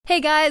Hey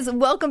guys,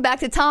 welcome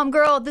back to Tom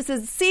Girl. This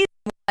is season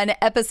 1,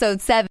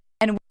 episode 7,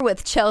 and we're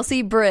with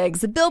Chelsea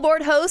Briggs,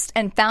 Billboard host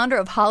and founder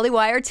of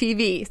Hollywire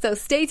TV. So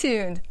stay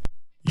tuned.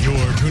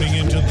 You're tuning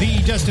into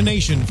the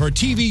destination for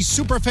TV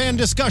superfan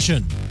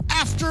discussion,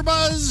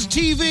 AfterBuzz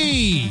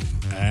TV.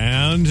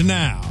 And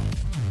now,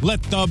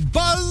 let the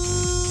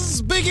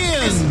buzz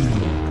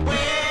begin.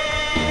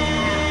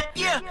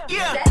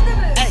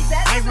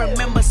 I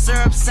remember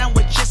syrup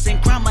sandwiches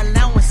and crime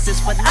allowances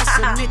for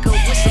lesser nigga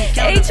with some.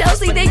 Hey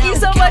Chelsea, thank you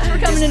so much for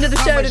coming into the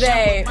show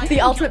today. The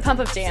ultimate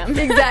pump up jam.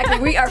 Exactly.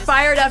 We are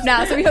fired up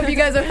now, so we hope you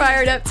guys are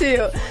fired up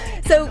too.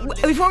 So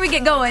before we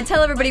get going,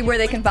 tell everybody where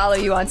they can follow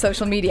you on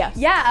social media.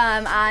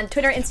 Yeah, on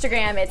Twitter,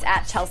 Instagram, it's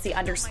at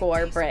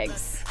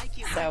Chelsea_Briggs.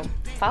 So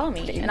follow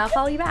me, and I'll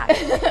follow you back.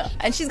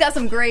 And she's got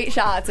some great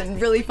shots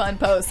and really fun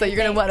posts, so you're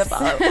going to want to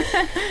follow.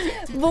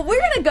 Well, we're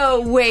going to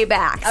go way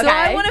back. So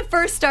I want to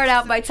first start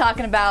out by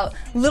talking about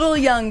little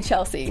young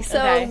Chelsea.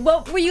 So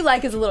what were you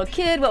like as a little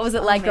kid? What was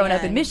it like growing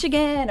up in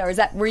Michigan? Or is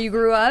that where you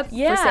grew up?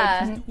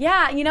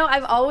 Yeah, you know,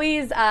 I've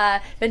always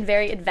been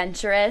very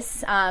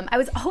adventurous. I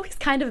was always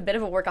kind of a bit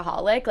of a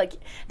workaholic. Like,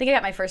 I think I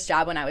got my first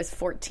job when I was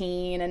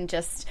 14 and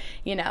just,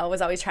 you know,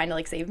 was always trying to,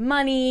 like, save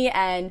money.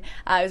 And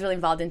I was really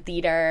involved in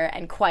theater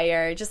and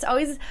choir. Just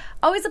always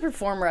a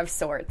performer of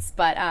sorts.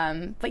 But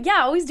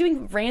yeah, always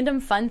doing random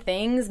fun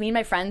things. Me and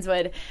my friends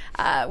would,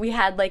 we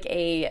had like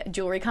a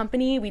jewelry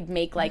company. We'd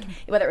make like,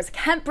 whether it was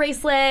hemp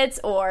bracelets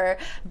or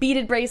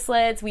beaded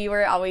bracelets, we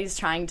were always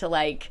trying to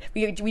like,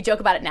 we joke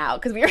about it now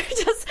because we were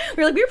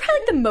probably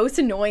like the most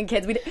annoying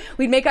kids.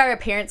 We'd make our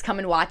parents come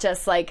and watch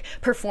us like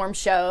perform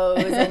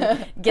shows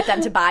and get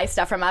them to buy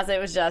stuff from us. It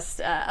was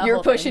just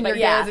you're pushing your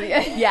kids.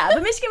 Yeah,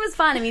 but Michigan was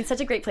fun. I mean, such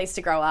a great place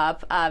to grow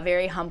up.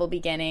 Very humble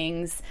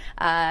beginnings.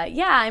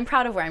 Yeah, I'm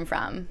proud of where I'm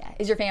from.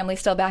 Is your family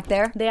still back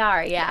there? They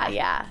are,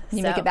 yeah.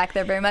 You make it back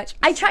there very much?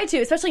 I try to,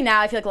 especially now.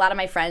 I feel like a lot of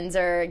my friends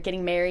are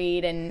getting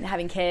married and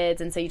having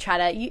kids, and so you try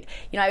to, you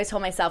know, I always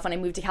told myself when I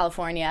moved to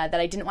California that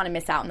I didn't want to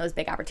miss out on those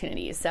big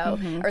opportunities, so,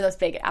 or those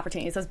big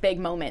opportunities, those big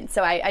moments.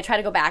 So I try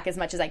to go back as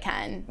much as I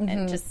can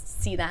and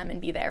just see them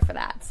and be there for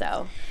that,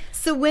 so.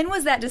 So when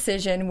was that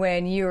decision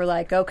when you were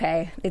like,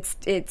 okay,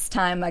 it's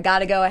time, I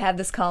gotta go, I have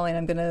this calling,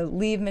 I'm gonna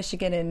leave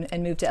Michigan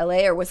and move to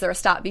LA, or was there a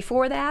stop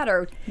before that,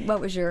 or what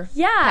was your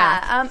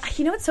path?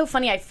 You know what's so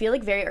funny, I feel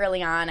like very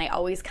early on I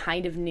always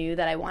kind of knew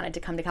that I wanted to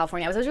come to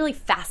California. I was always really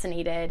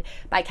fascinated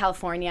by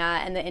California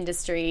and the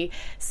industry.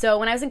 So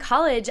when I was in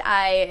college,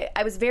 I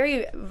was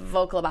very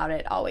vocal about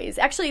it always.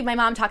 Actually, my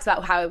mom talks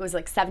about how I was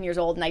like 7 years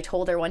old and I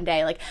told her one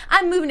day, like,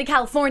 I'm moving to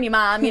California,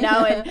 Mom, you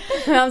know, and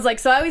I was like,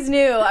 so I always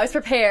knew, I was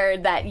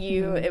prepared that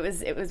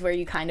it was where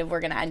you kind of were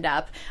going to end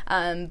up.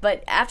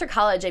 But after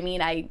college, I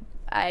mean, I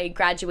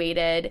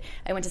graduated,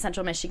 I went to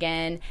Central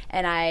Michigan,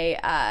 and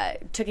I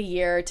took a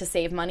year to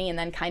save money and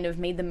then kind of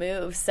made the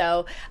move.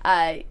 So,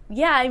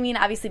 yeah, I mean,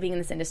 obviously being in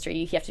this industry,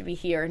 you have to be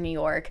here in New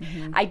York.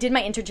 I did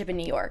my internship in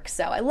New York,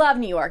 so I love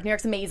New York. New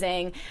York's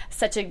amazing,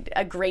 such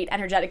a great,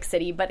 energetic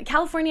city. But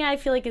California, I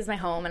feel like, is my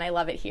home, and I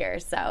love it here.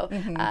 So,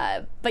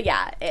 but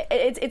yeah,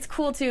 it's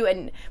cool too.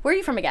 And where are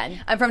you from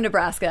again? I'm from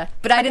Nebraska,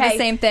 but I did the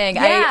same thing.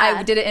 Yeah.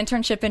 I did an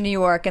internship in New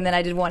York, and then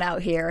I did one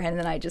out here, and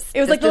then I just...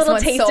 It was like a little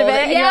taste of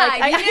it. Yeah,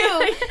 I knew.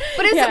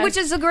 But which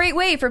is a great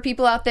way for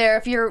people out there,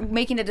 if you're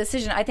making a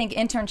decision. I think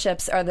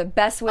internships are the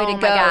best way to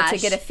go to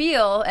get a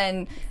feel.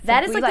 And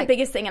that is like the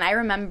biggest thing. And I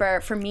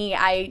remember, for me,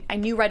 I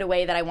knew right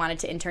away that I wanted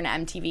to intern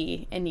at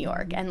MTV in New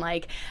York. And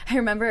like, I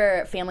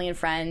remember family and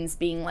friends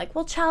being like,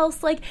 well, Chelsea,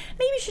 like,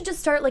 maybe you should just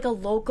start like a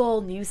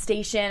local news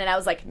station. And I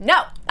was like,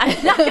 no,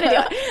 I'm not going to do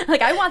it.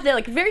 Like, I want that,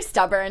 like, very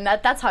stubborn.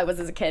 That's how I was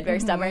as a kid,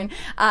 very stubborn,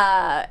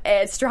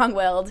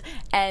 strong-willed.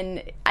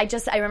 And I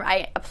remember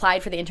I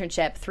applied for the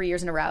internship 3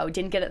 years in a row,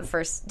 didn't get it the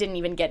first, didn't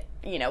even get,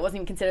 you know, wasn't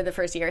even considered the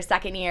first year.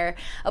 Second year,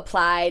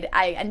 applied.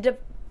 I ended up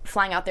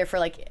flying out there for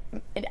like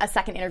a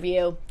second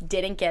interview,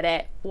 didn't get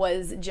it,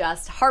 was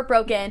just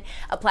heartbroken,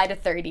 applied a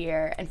third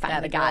year and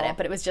finally got it.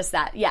 But it was just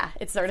that,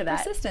 it's sort of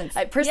that. Persistence.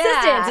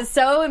 Persistence is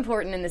so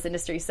important in this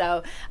industry.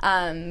 So,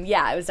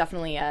 it was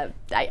definitely,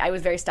 I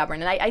was very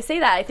stubborn. And I say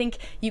that, I think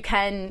you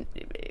can,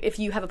 if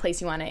you have a place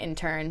you want to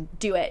intern,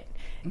 do it.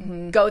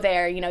 Go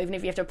there, you know, even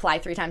if you have to apply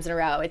 3 times in a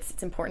row,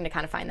 it's important to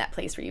kind of find that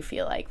place where you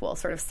feel like will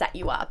sort of set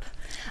you up.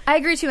 I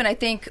agree too, and I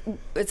think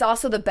it's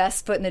also the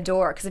best foot in the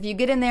door, because if you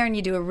get in there and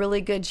you do a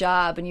really good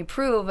job and you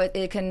prove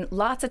it can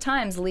lots of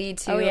times lead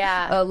to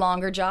a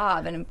longer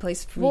job and a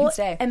place where you can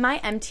stay. And my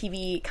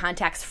MTV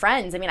contacts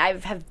friends, I mean, I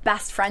have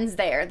best friends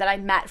there that I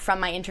met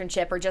from my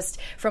internship or just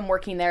from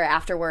working there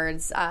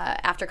afterwards,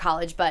 after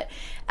college, but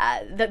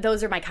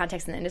those are my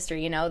contacts in the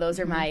industry, you know, those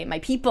are my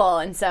people,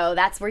 and so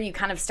that's where you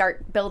kind of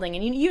start building,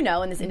 and you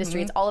know, in this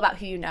industry, it's all about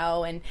who you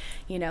know, and,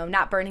 you know,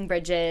 not burning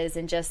bridges,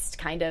 and just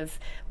kind of,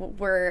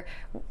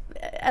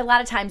 a lot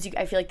of times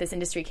I feel like this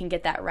industry can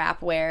get that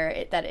rap where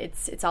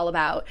it's all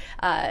about,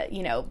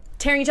 you know,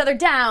 tearing each other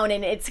down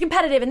and it's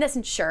competitive and this,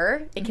 and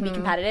sure, it can be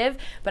competitive,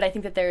 but I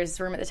think that there's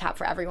room at the top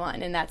for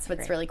everyone, and that's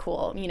what's really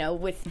cool. You know,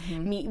 with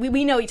me,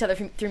 we know each other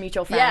through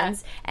mutual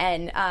friends,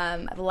 and I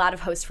have a lot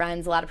of host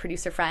friends, a lot of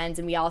producer friends,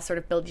 and we all sort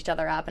of build each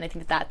other up, and I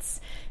think that's,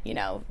 you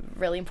know,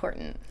 really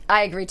important.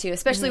 I agree too,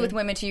 especially with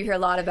women too. You hear a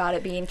lot about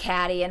it being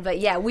catty, but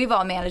yeah, we've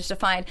all managed to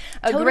find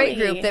a great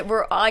group that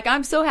we're like,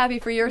 I'm so happy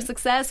for your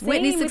success,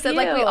 Whitney's success.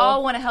 Like, we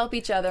all want to help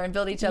each other and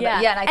build each other.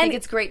 Yeah, and I think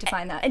it's great to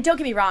find that. And don't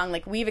get me wrong,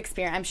 like, we've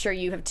experienced, I'm sure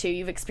you have too,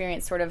 you've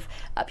experienced sort of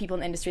people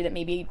in the industry that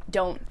maybe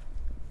don't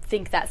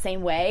think that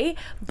same way,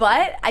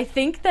 but I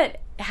think that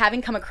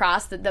having come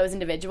across those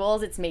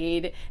individuals, it's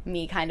made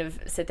me kind of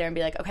sit there and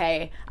be like,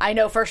 okay, I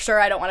know for sure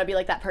I don't want to be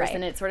like that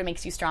person. It sort of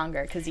makes you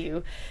stronger because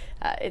you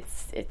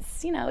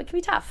it's you know, it can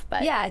be tough,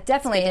 but yeah,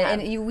 definitely.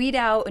 And you weed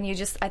out, and you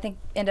just, I think,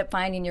 end up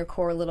finding your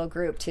core little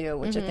group too,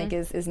 which I think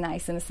is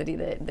nice in a city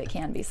that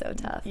can be so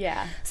tough.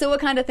 Yeah. So what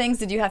kind of things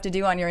did you have to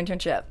do on your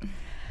internship?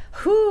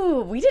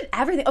 We did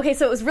everything. Okay,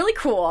 so it was really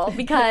cool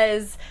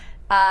because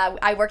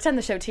I worked on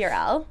the show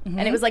TRL,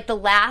 and it was like the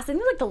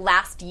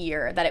last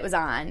year that it was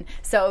on.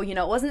 So, you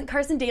know, it wasn't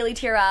Carson Daly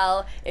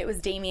TRL, it was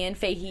Damien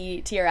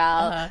Fahey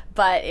TRL,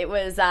 but it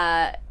was, so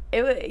I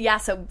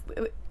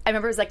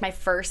remember it was like my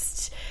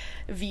first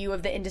view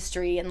of the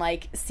industry and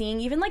like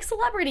seeing even like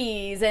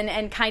celebrities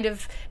and kind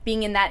of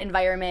being in that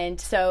environment.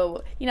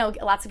 So, you know,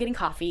 lots of getting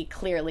coffee,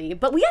 clearly,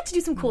 but we had to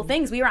do some cool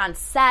things. We were on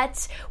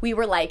set, we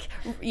were like,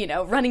 you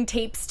know, running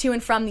tapes to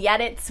and from the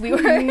edits. We were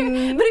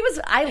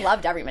but I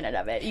loved every minute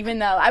of it, even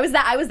though I was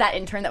that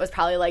intern that was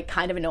probably like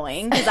kind of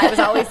annoying because I was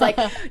always like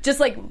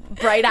just like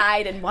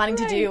bright-eyed and wanting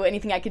to do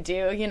anything I could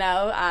do, you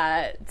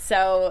know.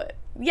 So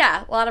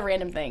yeah, a lot of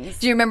random things.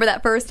 Do you remember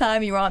that first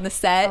time you were on the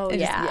set? Oh,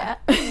 yeah.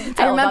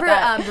 I remember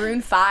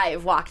Maroon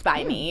 5 walked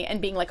by me and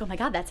being like, oh my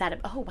God, that's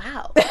Adam. Oh,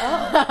 wow.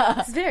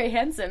 Oh, he's very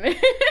handsome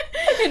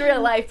in real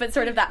life, but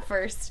sort of that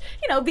first,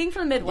 you know, being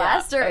from the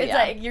Midwest, it's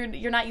like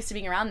you're not used to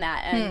being around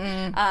that.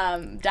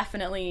 And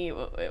definitely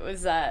it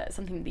was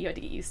something that you had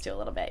to get used to a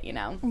little bit, you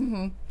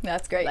know.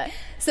 That's great.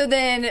 So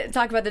then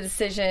talk about the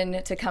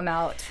decision to come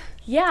out.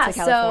 Yeah, to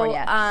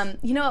California. So,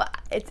 you know,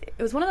 it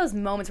was one of those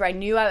moments where I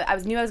knew I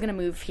was going to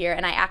move here,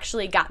 and I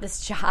actually got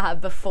this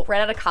job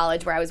right out of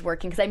college where I was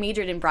working, because I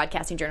majored in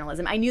broadcasting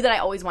journalism. I knew that I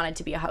always wanted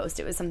to be a host.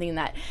 It was something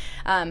that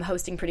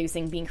hosting,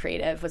 producing, being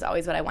creative was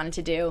always what I wanted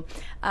to do.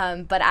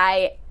 But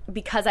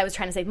because I was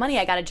trying to save money,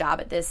 I got a job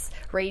at this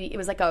it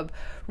was like a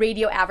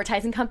radio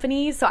advertising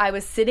company. So I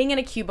was sitting in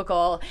a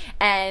cubicle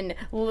and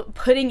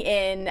putting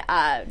in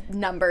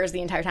numbers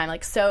the entire time,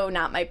 like, so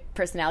not my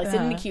personality,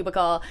 sitting in a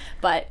cubicle.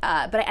 But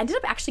I ended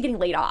up actually getting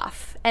laid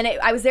off. And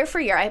I was there for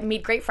a year. I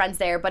made great friends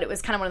there, but it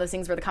was kind of one of those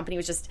things where the company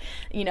was just,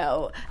 you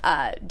know,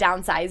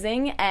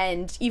 downsizing.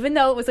 And even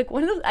though it was like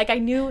one of those, like, I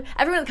knew,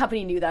 everyone in the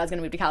company knew that I was going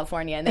to move to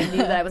California, and they knew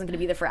that I wasn't going to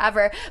be there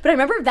forever. But I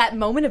remember that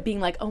moment of being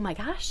like, oh my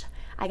gosh,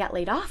 I got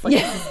laid off. Like,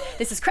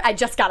 this is I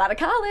just got out of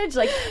college.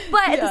 Like,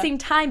 but at the same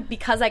time,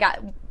 because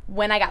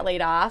when I got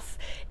laid off,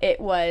 it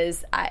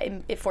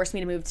forced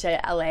me to move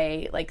to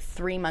LA like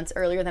 3 months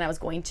earlier than I was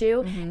going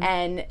to.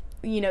 And,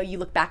 you know, you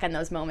look back on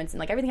those moments and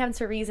like everything happens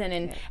for a reason.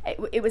 And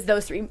it was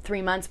those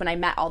three months when I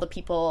met all the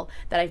people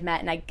that I've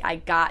met, and I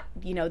got,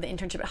 you know, the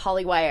internship at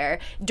Hollywire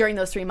during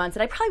those 3 months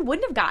that I probably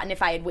wouldn't have gotten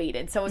if I had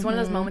waited. So it was one of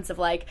those moments of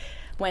like,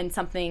 when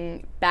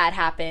something bad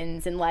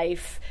happens in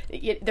life,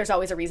 there's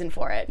always a reason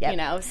for it, you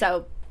know?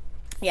 So,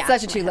 yeah.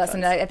 Such a true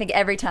lesson. I think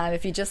every time,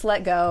 if you just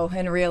let go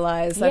and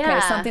realize, okay,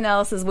 something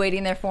else is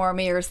waiting there for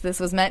me, or this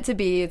was meant to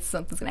be,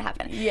 something's going to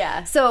happen.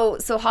 Yeah. So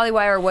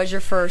Hollywire was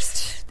your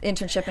first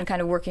internship and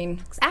kind of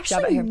working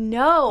job out here?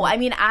 No. I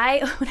mean,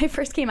 when I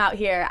first came out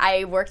here,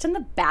 I worked on The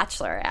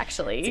Bachelor,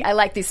 actually. I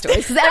like these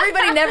stories because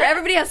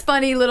everybody has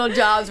funny little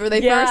jobs where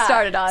they first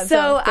started on.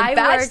 So The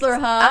Bachelor,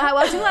 I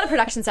was doing a lot of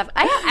production stuff.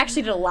 I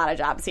actually did a lot of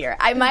jobs here.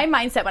 My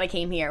mindset when I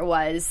came here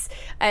was,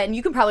 and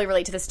you can probably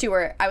relate to this too,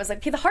 where I was like,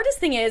 okay, the hardest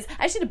thing is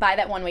I just need to buy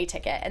that one-way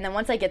ticket, and then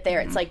once I get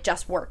there, it's like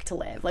just work to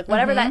live. Like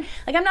whatever that,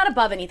 like I'm not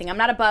above anything. I'm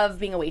not above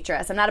being a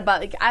waitress. I'm not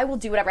above, like, I will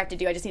do whatever I have to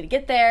do. I just need to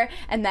get there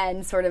and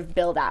then sort of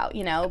build out,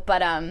 you know.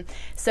 But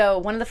so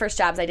one of the first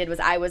jobs I did was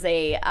I was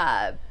a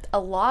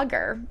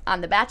logger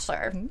on The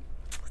Bachelor.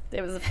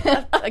 It was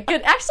a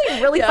good, actually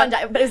a really fun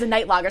job, but it was a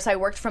night logger, so I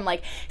worked from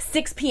like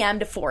 6 p.m.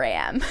 to 4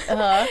 a.m.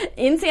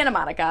 In Santa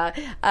Monica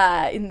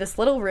in this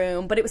little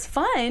room, but it was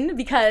fun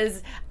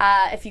because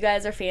if you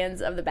guys are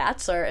fans of The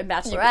Bachelor and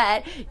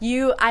Bachelorette,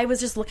 I was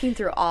just looking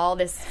through all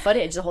this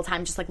footage the whole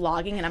time, just like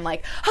logging, and I'm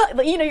like,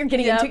 you know, you're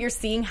getting into it, you're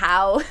seeing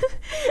how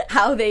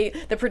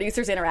the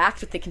producers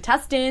interact with the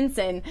contestants,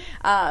 and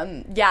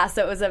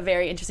so it was a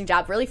very interesting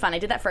job, really fun. I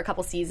did that for a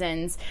couple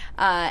seasons,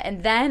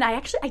 and then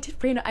I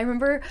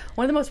remember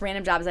one of the most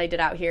random jobs I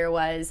did out here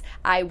was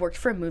I worked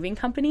for a moving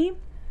company.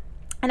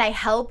 And I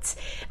helped,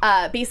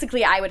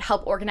 basically I would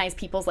help organize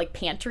people's like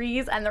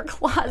pantries and their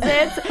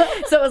closets.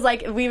 So it was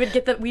like,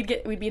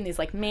 we'd be in these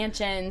like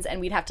mansions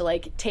and we'd have to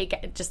like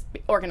just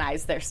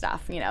organize their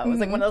stuff, you know. It was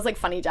like one of those like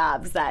funny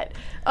jobs that,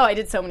 I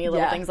did so many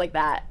little things like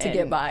that. To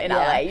get by. In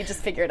LA, you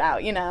just figure it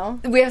out, you know.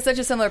 We have such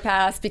a similar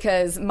past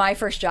because my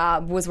first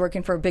job was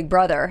working for Big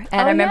Brother.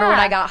 And I remember when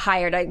I got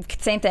hired,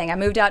 same thing. I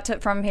moved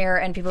out from here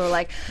and people were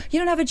like, you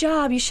don't have a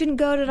job, you shouldn't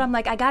go to it. I'm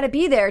like, I got to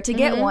be there to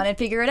get one and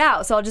figure it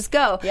out. So I'll just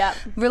go. Yep.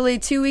 Really,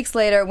 2 weeks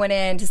later, went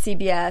in to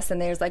CBS,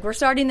 and there's like, we're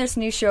starting this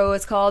new show.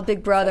 It's called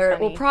Big Brother. It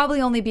will probably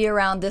only be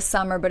around this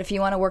summer, but if you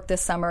want to work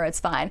this summer, it's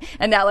fine.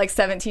 And now, like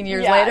 17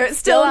 years later, it's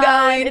still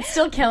going. It's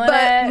still killing it.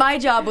 But my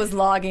job was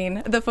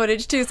logging the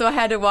footage too, so I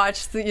had to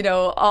watch,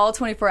 all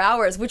 24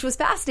 hours, which was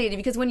fascinating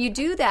because when you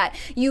do that,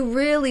 you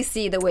really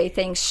see the way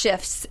things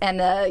shifts and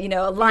the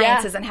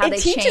alliances and how they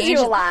change. It teaches you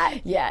a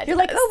lot. Yeah, you're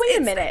like, oh, wait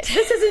a minute,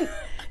 this isn't.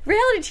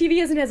 Reality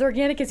TV isn't as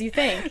organic as you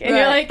think. And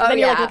you're like, then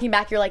you're like looking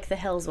back, you're like, The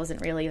Hills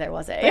wasn't really, there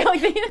was it?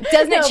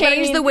 Doesn't it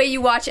change the way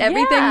you watch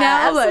everything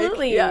now?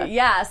 Absolutely.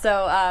 Like,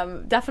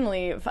 so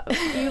definitely,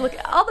 you look,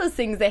 all those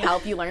things, they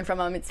help, you learn from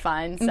them, it's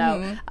fun.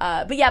 So,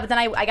 but then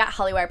I got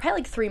Hollywire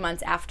probably like 3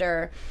 months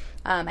after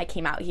I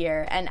came out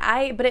here.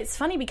 But it's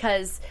funny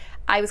because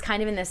I was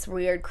kind of in this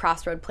weird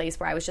crossroad place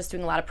where I was just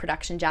doing a lot of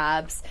production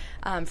jobs,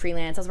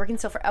 freelance. I was working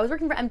for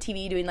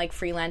MTV doing like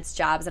freelance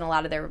jobs and a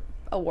lot of their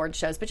award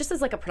shows, but just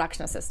as like a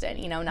production assistant,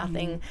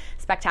 nothing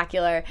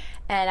spectacular.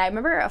 And I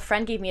remember a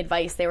friend gave me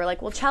advice. They were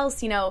like, well,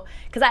 Chelsea,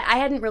 because I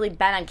hadn't really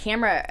been on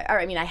camera, or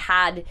I mean, I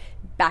had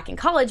back in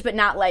college, but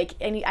not like,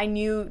 and I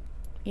knew,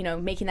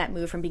 making that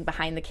move from being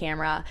behind the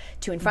camera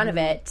to in front of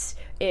it,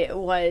 it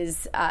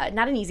was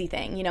not an easy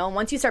thing, And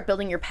once you start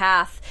building your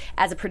path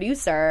as a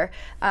producer,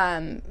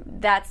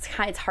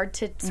 it's hard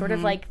to sort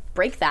of like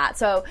break that.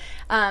 So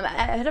I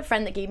had a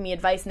friend that gave me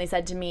advice, and they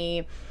said to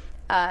me,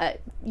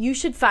 you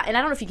should find, and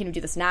I don't know if you can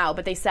do this now,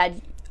 but they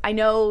said, I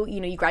know,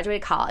 you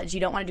graduated college, you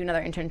don't want to do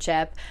another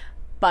internship,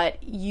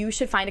 but you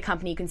should find a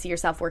company you can see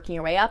yourself working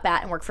your way up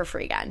at and work for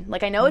free again.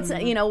 Like, I know it's,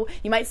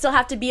 you might still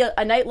have to be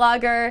a night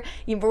logger.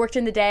 You've worked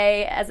in the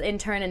day as an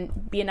intern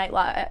and be a night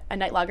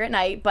logger at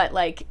night, but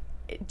like,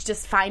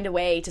 just find a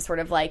way to sort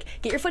of like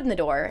get your foot in the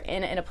door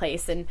in a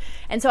place. And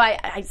so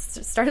I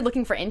started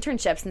looking for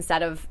internships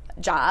instead of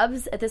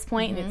jobs at this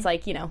point. And it's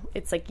like,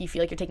 it's like you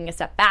feel like you're taking a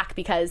step back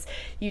because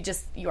you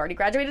already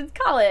graduated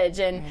college.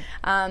 And,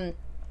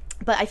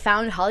 but I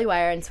found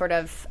Hollywire and sort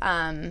of,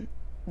 and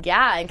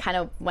kind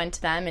of went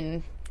to them,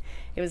 and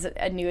it was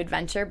a new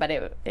adventure, but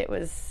it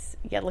was,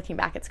 looking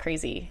back, it's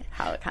crazy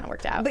how it kind of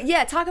worked out. But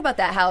talk about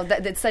that, how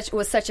that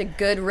was such a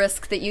good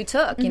risk that you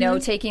took,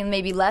 taking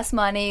maybe less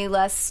money,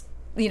 less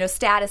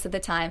status at the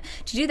time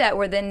to do that,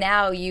 where then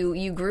now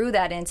you grew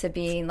that into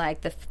being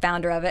like the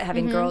founder of it,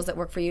 having girls that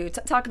work for you.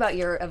 Talk about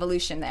your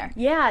evolution there.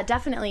 Yeah,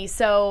 definitely.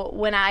 So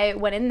when I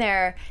went in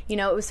there,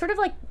 it was sort of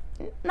like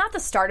not the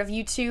start of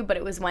YouTube, but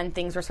it was when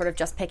things were sort of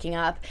just picking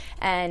up,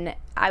 and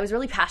I was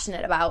really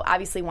passionate about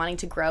obviously wanting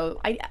to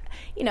grow.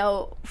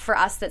 For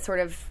us that sort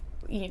of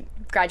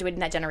graduated in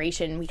that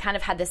generation, we kind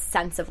of had this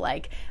sense of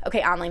like,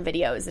 okay, online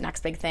video is the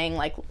next big thing,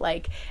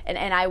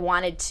 and I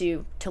wanted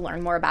to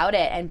learn more about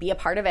it and be a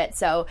part of it.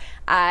 So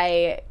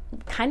I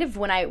kind of,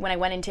 when I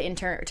went into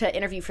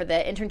interview for the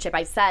internship,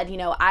 I said,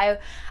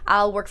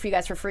 I'll work for you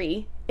guys for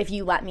free if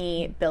you let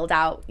me build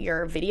out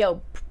your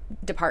video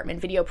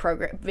department,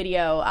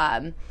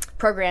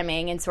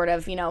 programming, and sort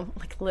of,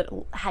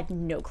 had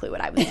no clue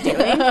what I was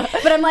doing.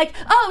 But I'm like,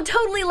 oh,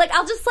 totally, like,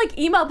 I'll just, like,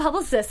 email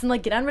publicists and,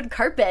 like, get on red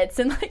carpets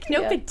and, like,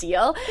 no big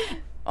deal.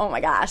 Oh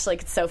my gosh,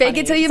 like, it's so funny. Fake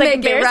it till you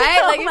make it, right?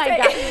 Oh my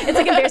God. It's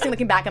like embarrassing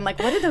looking back. I'm like,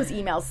 what did those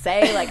emails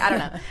say? Like, I don't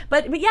know.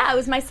 But yeah, it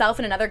was myself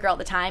and another girl at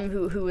the time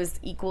who was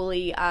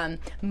equally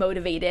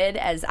motivated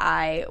as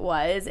I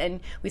was.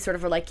 And we sort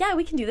of were like, yeah,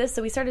 we can do this.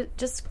 So we started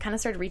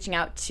reaching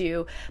out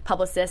to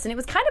publicists. And it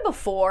was kind of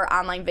before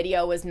online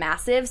video was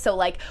massive. So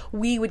like,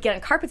 we would get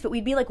on carpets, but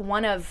we'd be like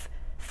one of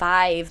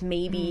 5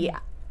 maybe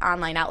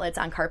online outlets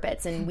on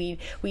carpets, and we'd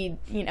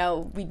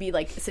be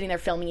like sitting there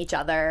filming each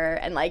other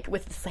and like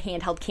with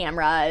handheld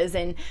cameras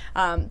and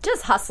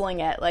just hustling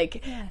it,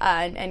 like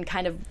and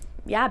kind of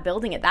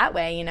building it that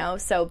way,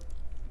 so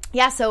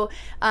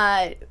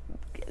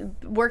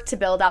worked to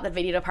build out the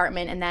video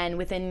department, and then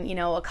within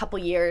a couple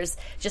years,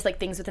 just like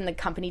things within the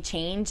company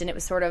changed, and it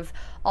was sort of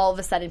all of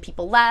a sudden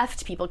people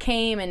left, people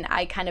came, and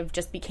I kind of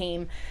just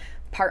became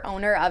part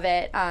owner of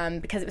it,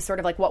 because it was sort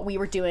of like what we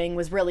were doing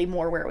was really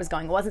more where it was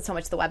going. It wasn't so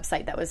much the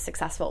website that was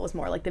successful, it was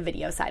more like the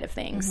video side of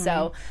things.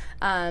 So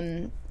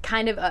it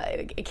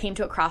came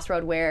to a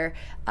crossroad where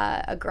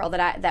a girl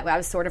that I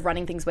was sort of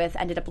running things with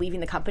ended up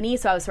leaving the company.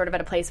 So I was sort of at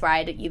a place where I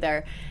had to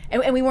either,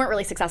 and we weren't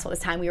really successful at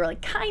this time, we were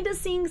like kind of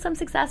seeing some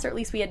success, or at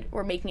least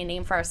were making a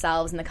name for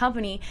ourselves in the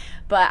company,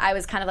 but I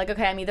was kind of like,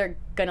 okay, I'm either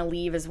gonna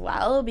leave as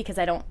well because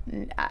I don't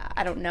know,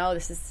 I don't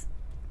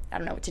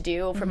know what to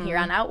do from here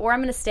on out, or I'm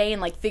going to stay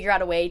and like figure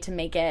out a way to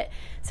make it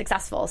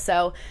successful.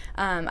 So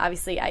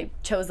obviously I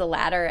chose the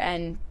latter,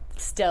 and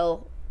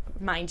still,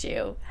 mind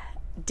you,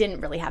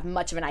 didn't really have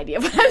much of an idea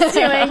of what I was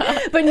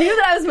doing, but knew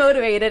that I was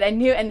motivated and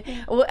knew. And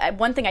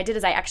one thing I did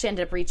is I actually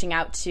ended up reaching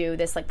out to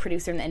this like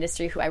producer in the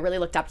industry who I really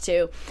looked up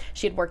to.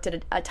 She had worked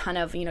at a ton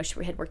of,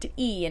 she had worked at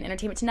E! and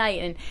Entertainment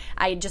Tonight, and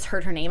I had just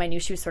heard her name. I knew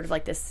she was sort of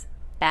like this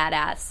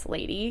badass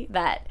lady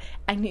that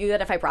I knew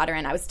that if I brought her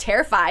in, I was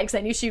terrified because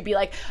I knew she'd be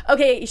like,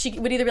 okay, she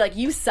would either be like,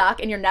 you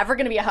suck and you're never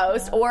going to be a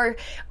host,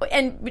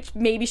 which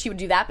maybe she would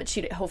do that, but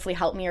she'd hopefully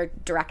help me or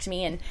direct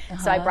me. And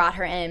so I brought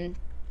her in.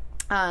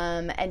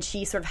 And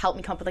she sort of helped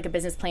me come up with like a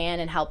business plan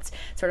and helped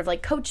sort of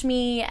like coach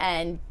me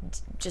and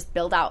just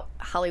build out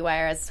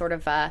Hollywire as sort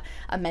of a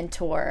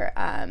mentor.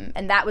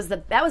 And that was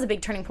a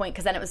big turning point,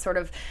 because then it was sort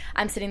of,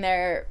 I'm sitting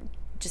there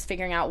just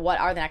figuring out what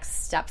are the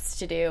next steps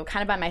to do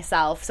kind of by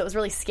myself. So it was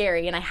really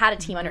scary, and I had a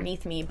team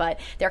underneath me, but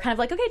they were kind of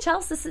like, okay,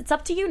 Chelsea, it's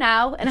up to you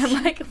now. And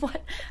I'm like,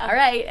 what? All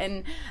right.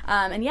 And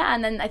yeah,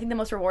 and then I think the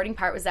most rewarding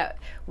part was that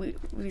we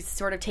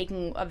sort of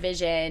taking a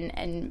vision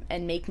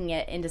and making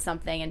it into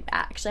something, and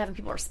actually having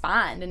people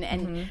respond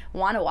and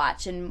want to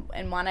watch and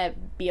want to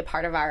be a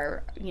part of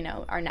our,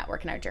 our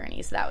network and our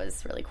journey. So that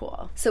was really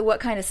cool. So what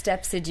kind of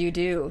steps did you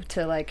do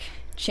to like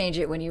change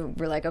it when you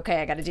were like,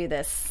 okay, I got to do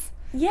this?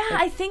 Yeah,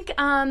 I think,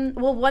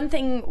 one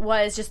thing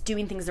was just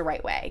doing things the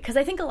right way. Because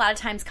I think a lot of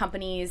times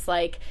companies,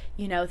 like,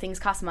 things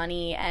cost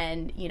money,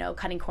 and,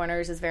 cutting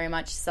corners is very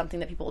much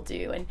something that people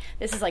do. And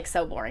this is, like,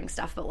 so boring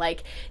stuff, but,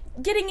 like,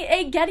 getting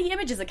a Getty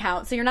Images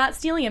account so you're not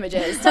stealing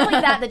images. Stuff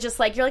like that just,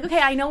 like, you're like, okay,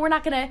 I know we're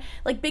not going to,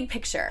 like, big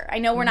picture. I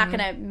know we're not going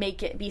to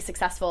make it be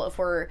successful if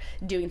we're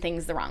doing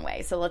things the wrong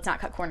way. So let's not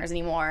cut corners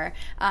anymore.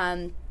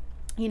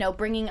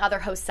 Bringing other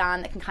hosts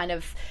on that can kind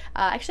of,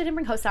 actually I didn't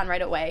bring hosts on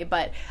right away,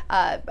 but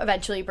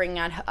eventually bringing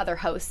on other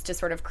hosts to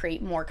sort of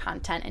create more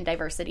content and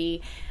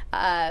diversity.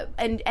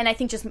 And I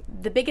think just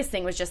the biggest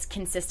thing was just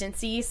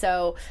consistency.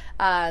 So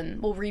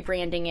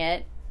rebranding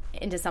it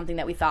into something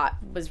that we thought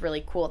was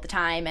really cool at the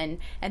time, and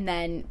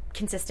then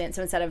consistent.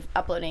 So instead of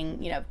uploading,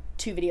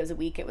 2 videos a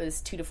week, it was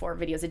 2 to 4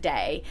 videos a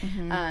day,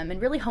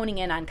 and really honing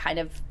in on kind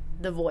of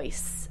the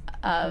voice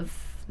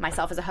of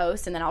myself as a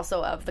host, and then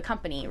also of the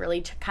company,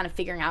 really kind of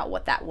figuring out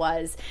what that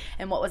was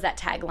and what was that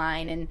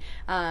tagline,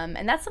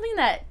 and that's something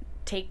that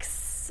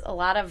takes a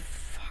lot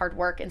of hard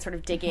work and sort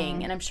of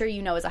digging. And I'm sure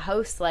as a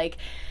host, like,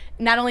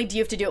 not only do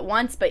you have to do it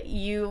once, but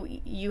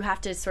you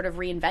have to sort of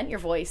reinvent your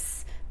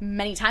voice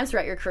many times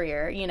throughout your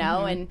career,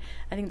 and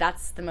I think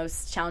that's the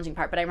most challenging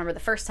part. But I remember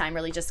the first time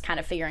really just kind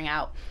of figuring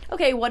out,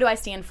 okay, what do I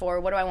stand for?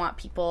 What do I want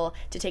people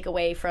to take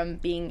away from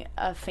being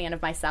a fan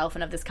of myself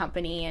and of this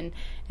company?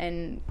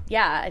 And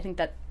yeah, I think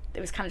that it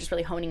was kind of just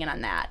really honing in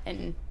on that.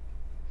 And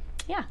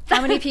yeah.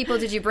 How many people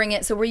did you bring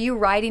in? So were you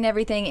writing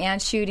everything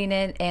and shooting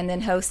it and then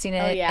hosting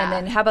it? Oh, yeah. And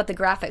then how about the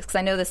graphics? Because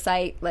I know the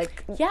site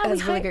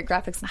has really great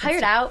graphics.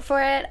 Hired out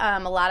for it. A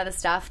lot of the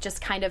stuff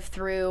just kind of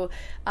through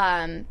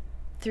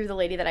the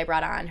lady that I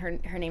brought on.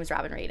 Her name's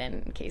Robin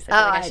Radin, in case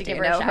I should give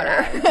her a shout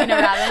out. Do you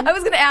know Robin? I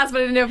was going to ask, but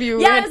I didn't know if you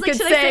could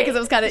say, because it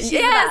was kind of,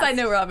 yes, I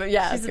know Robin.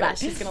 Yeah, she's the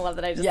best. She's going to love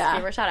that I just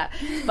gave her a shout out.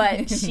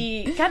 But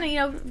she kind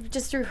of,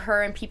 just through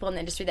her and people in the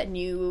industry that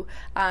knew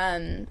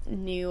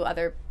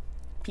other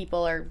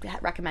people or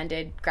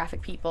recommended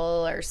graphic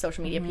people or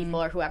social media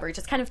people or whoever,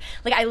 just kind of,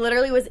 like, I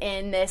literally was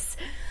in this,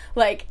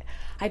 like,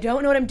 I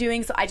don't know what I'm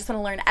doing, so I just want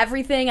to learn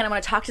everything, and I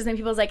want to talk to as many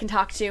people as I can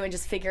talk to and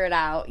just figure it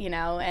out,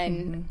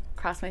 and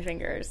cross my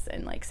fingers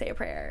and, like, say a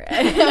prayer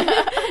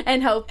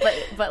and hope.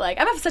 But like,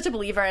 I'm such a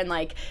believer in,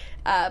 like,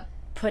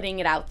 putting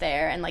it out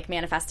there and, like,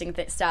 manifesting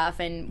stuff,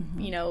 and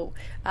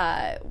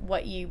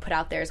what you put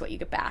out there is what you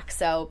get back.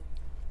 So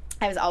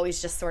I was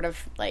always just sort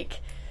of, like,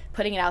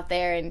 putting it out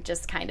there and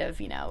just kind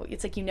of,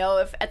 it's like,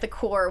 if at the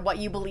core what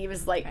you believe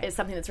is, like, is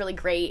something that's really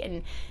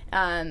great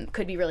and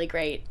could be really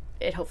great,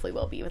 it hopefully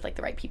will be with, like,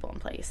 the right people in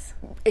place.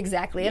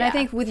 Exactly. And I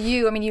think with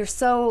you, I mean, you're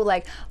so,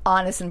 like,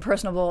 honest and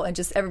personable, and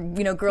just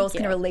girls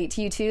can relate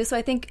to you too. So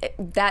I think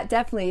that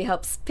definitely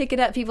helps pick it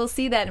up. People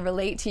see that and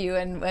relate to you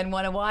and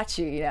want to watch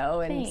you,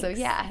 And Thanks. So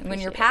when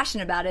you're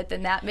passionate about it,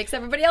 then that makes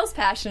everybody else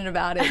passionate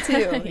about it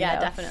too.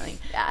 Yeah, definitely.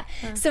 Yeah.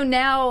 So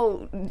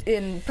now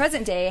in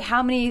present day,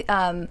 how many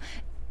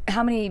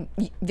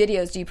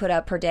videos do you put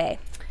up per day?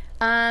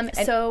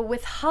 So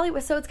with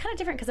Hollywire, so it's kind of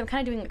different because I'm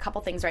kind of doing a couple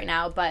things right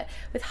now, but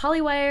with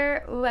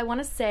Hollywire, I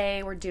want to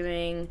say we're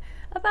doing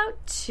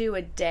about 2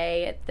 a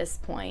day at this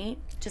point.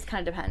 Just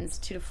kind of depends,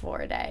 2 to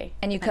 4 a day.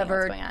 And you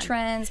cover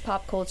trends,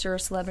 pop culture,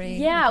 celebrity?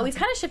 Yeah, we've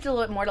kind of shifted a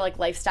little bit more to, like,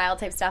 lifestyle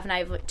type stuff, and I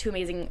have 2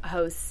 amazing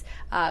hosts,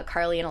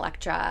 Carly and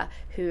Electra,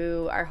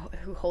 who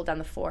hold down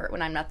the fort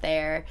when I'm not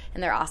there,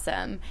 and they're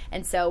awesome.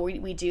 And so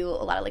we do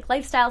a lot of, like,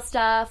 lifestyle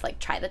stuff, like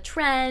Try the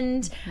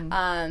Trend,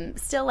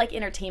 still, like,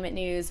 entertainment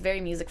news,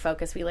 very music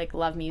focused. We, like,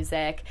 love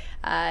music.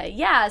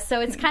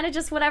 So it's kind of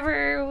just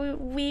whatever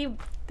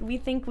we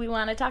think we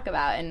want to talk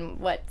about and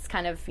what's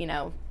kind of,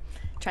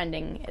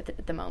 trending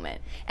at the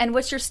moment. And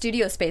what's your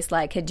studio space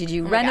like? Did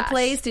you rent a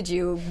place? Did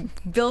you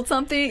build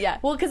something? Yeah.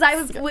 Well, because I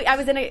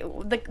was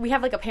in we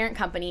have, like, a parent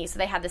company, so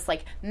they had this,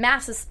 like,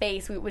 massive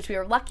space, which we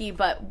were lucky,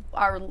 but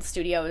our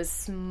studio is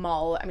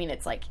small. I mean,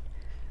 it's like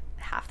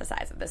half the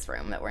size of this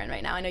room that we're in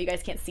right now. I know you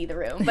guys can't see the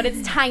room, but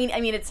it's tiny.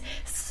 I mean, it's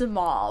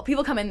small.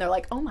 People come in, they're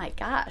like, oh my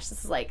gosh,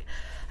 this is like,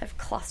 I'm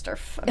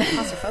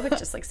claustrophobic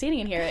just like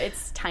standing in here.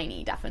 It's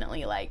tiny,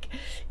 definitely, like,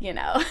 you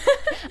know.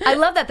 I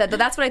love that, though.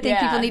 That's what I think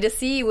people need to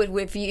see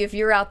if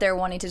you're out there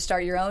wanting to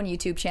start your own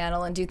YouTube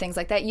channel and do things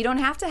like that. You don't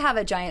have to have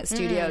a giant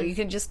studio. You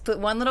can just put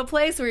one little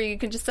place where you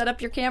can just set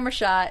up your camera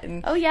shot and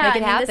make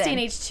it happen. This day and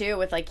age, too,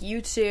 with like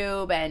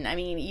YouTube and, I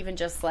mean, even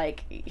just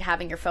like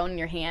having your phone in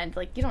your hand,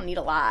 like, you don't need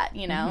a lot,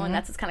 you know, and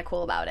that's what's kind of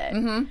cool about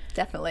it.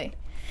 Definitely.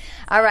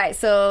 All right,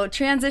 so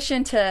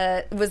transition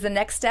to, was the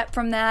next step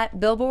from that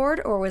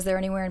Billboard, or was there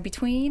anywhere in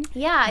between?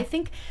 Yeah, I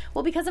think,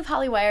 well, because of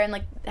Hollywire and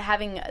like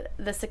having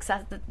the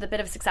success, the bit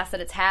of success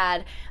that it's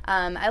had,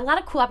 a lot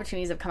of cool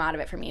opportunities have come out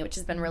of it for me, which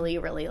has been really,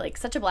 really like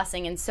such a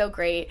blessing and so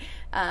great,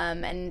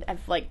 and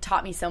have like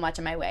taught me so much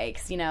in my way.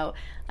 Because, you know,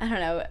 I don't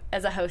know,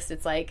 as a host,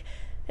 it's like,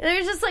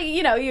 there's just like,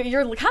 you know,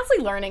 you're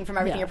constantly learning from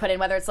everything you're put in,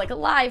 whether it's like a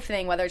live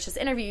thing, whether it's just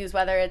interviews,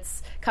 whether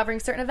it's covering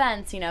certain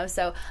events, you know.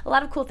 So a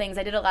lot of cool things.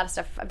 I did a lot of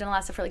stuff. I've done a lot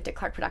of stuff for like Dick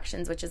Clark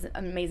Productions, which is an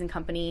amazing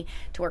company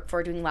to work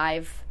for, doing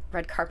live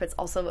red carpets.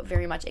 Also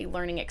very much a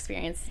learning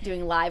experience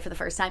doing live for the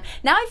first time.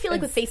 Now I feel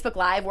like with Facebook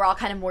Live, we're all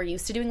kind of more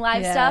used to doing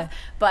live stuff,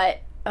 but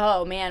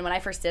oh man, when I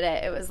first did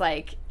it, it was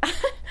like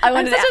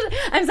I'm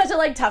such a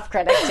like tough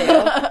critic too.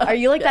 Are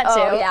you like that too?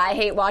 Oh yeah, I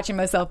hate watching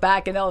myself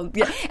back, and I'll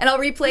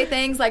replay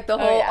things like the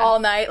whole all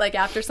night, like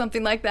after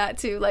something like that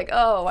too. Like,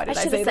 oh, why did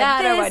I say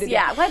that? Or why did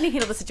why didn't you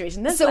handle the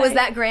situation this way? So was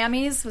that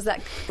Grammys? Was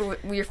that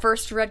your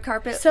first red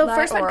carpet? So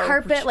first red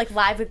carpet, like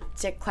live with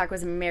Dick Clark,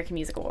 was American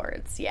Music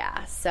Awards.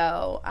 Yeah.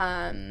 So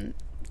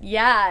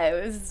yeah,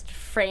 it was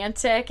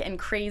frantic and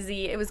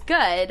crazy. It was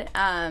good.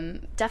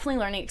 Definitely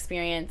learning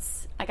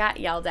experience. I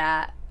got yelled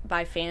at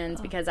by fans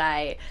because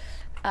it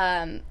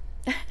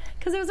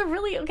was a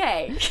really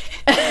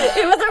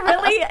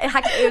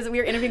we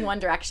were interviewing One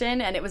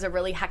Direction, and it was a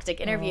really hectic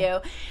interview,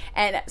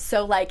 and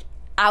so like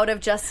out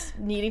of just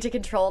needing to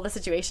control the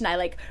situation, I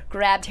like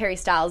grabbed Harry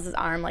Styles'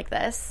 arm like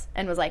this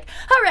and was like,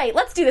 all right,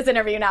 let's do this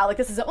interview now. Like,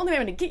 this is the only way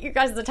I'm going to get your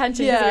guys'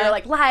 attention because we were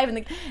like live,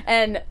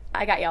 and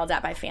I got yelled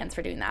at by fans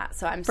for doing that.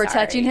 So I'm for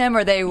sorry. touching him,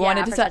 or they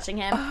wanted to touching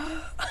him.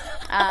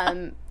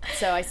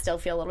 So I still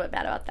feel a little bit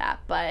bad about that,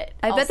 but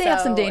I bet they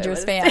have some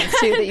dangerous fans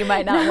too that you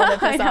might not want to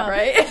piss off,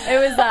 right? It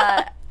was.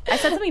 I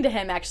said something to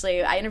him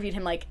actually. I interviewed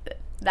him like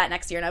that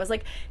next year, and I was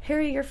like,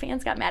 Harry, your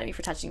fans got mad at me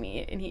for touching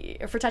me,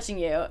 or for touching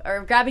you,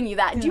 or grabbing you.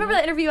 Do you remember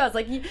that interview? I was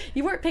like,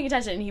 you weren't paying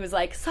attention, and he was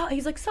like,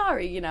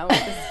 sorry, you know,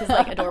 his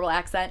like adorable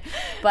accent,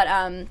 but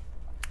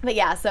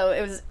yeah, so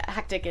it was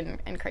hectic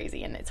and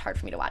crazy, and it's hard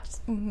for me to watch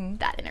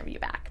that interview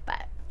back,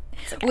 but.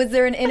 Okay. Was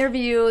there an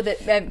interview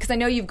that, because I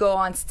know you go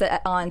on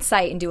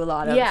site and do a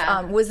lot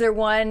of, was there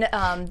one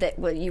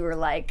that you were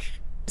like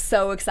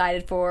so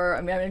excited for?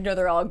 I mean, I know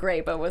they're all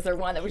great, but was there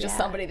one that was just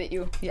somebody that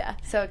you,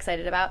 so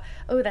excited about?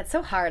 Oh, that's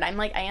so hard. I'm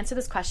like, I answer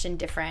this question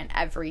different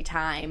every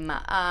time.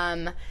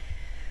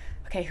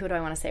 Okay, who do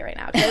I want to say right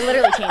now? Because I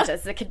literally change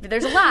this.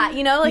 There's a lot,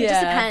 you know, like it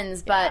just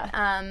depends, but.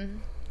 And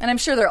I'm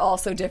sure they're all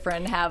so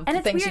different and have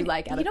things you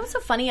like out of it. You know what's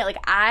so funny? Like,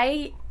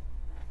 I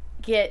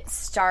get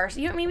stars.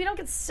 I don't get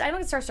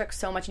starstruck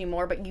so much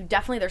anymore, but you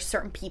definitely, there's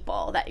certain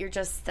people that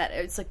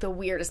it's like the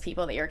weirdest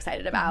people that you're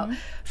excited about.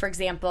 For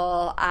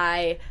example,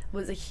 I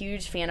was a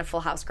huge fan of Full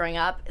House growing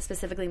up,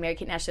 specifically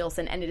Mary-Kate and Ashley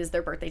Olsen, and it is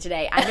their birthday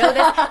today. I know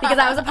this because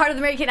I was a part of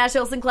the Mary-Kate and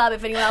Ashley Olsen club.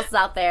 If anyone else is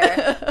out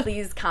there,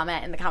 please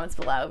comment in the comments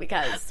below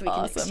because we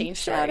can exchange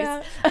stories.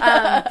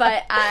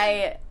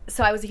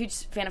 So I was a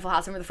huge fan of Full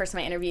House. I remember the first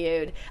time I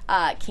interviewed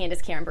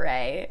Candace Cameron Bure.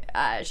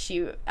 I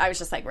was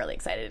just like really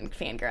excited and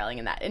fangirling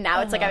in that. And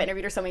now it's like I've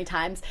interviewed her so many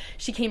times.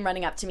 She came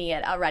running up to me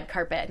at a red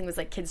carpet, I think it was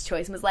like Kids'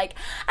 Choice, and was like,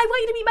 I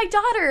want you to meet my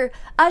daughter.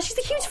 She's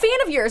a huge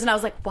fan of yours. And I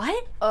was like,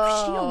 what?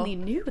 She only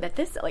knew that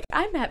this, like,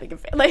 I'm having a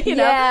fan. Like, you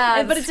know?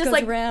 Yeah, but it's just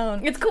like,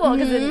 it's cool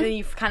because then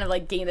you've kind of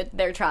like gained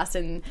their trust,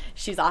 and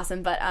she's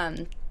awesome. But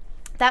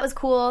that was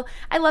cool.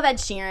 I love Ed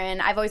Sheeran.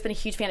 I've always been a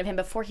huge fan of him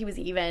before he was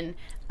even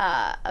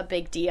a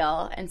big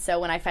deal. And so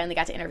when I finally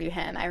got to interview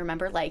him, I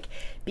remember like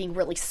being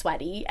really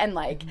sweaty, and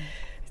like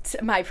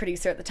my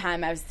producer at the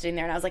time, I was sitting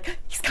there and I was like,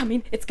 he's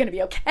coming, it's gonna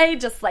be okay,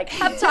 just like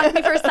have talk to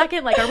me for a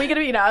second, like, are we gonna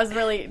be, you know, I was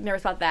really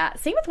nervous about that.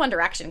 Same with One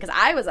Direction, because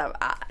I was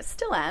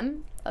still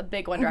am a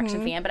big One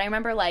Direction fan, but I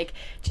remember like,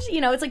 just,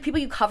 you know, it's like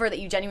people you cover that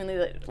you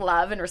genuinely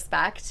love and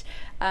respect.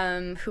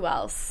 Who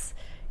else?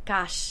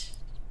 Gosh,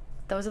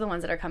 those are the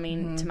ones that are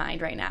coming to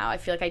mind right now. I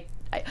feel like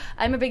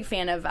I'm a big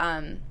fan of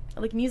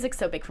like, music's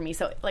so big for me.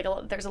 So like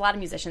there's a lot of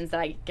musicians that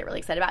I get really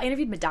excited about. I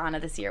interviewed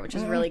Madonna this year, which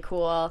was really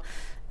cool.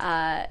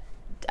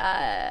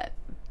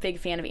 Big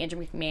fan of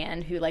Andrew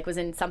McMahon, who like was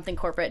in Something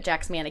Corporate,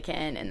 Jack's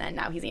Mannequin, and then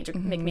now he's Andrew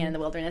McMahon in The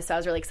Wilderness. So I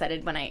was really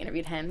excited when I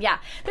interviewed him. Yeah,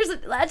 there's a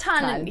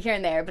ton here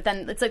and there, but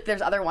then it's like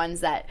there's other ones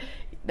that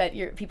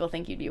people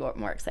think you'd be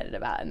more excited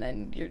about, and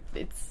then you're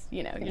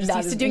just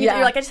used to doing it.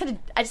 You're like, I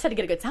just had to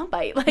get a good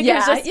soundbite. Like, it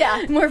was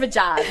just more of a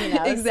job,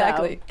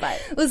 Exactly. So,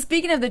 but. Well,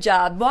 speaking of the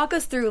job, walk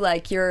us through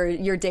like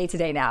your day to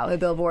day now at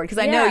Billboard,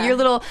 because I know your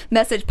little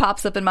message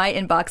pops up in my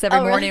inbox every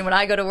morning when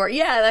I go to work.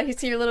 Yeah, I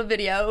see your little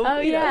video. Oh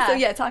yeah. So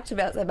yeah, talk to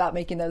me about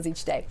making those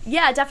each day.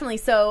 Yeah, definitely.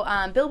 So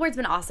Billboard's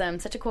been awesome.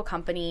 Such a cool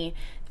company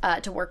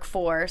to work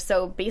for.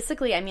 So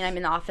basically, I mean, I'm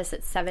in the office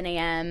at 7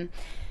 a.m.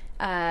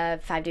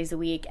 5 days a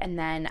week, and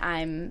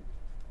then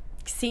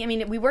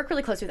we work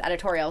really closely with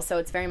editorial, so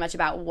it's very much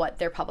about what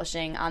they're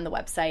publishing on the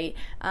website,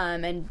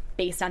 and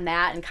based on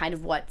that and kind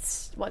of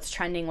what's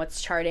trending,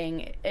 what's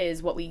charting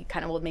is what we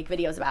kind of will make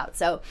videos about.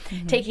 So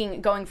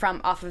going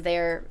from off of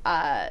their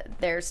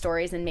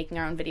stories and making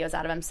our own videos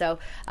out of them. So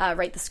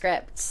write the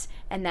script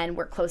and then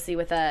work closely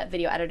with a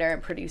video editor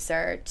and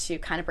producer to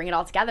kind of bring it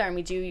all together, and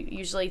we do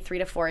usually 3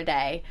 to 4 a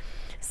day.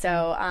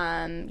 So,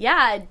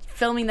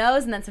 filming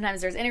those, and then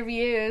sometimes there's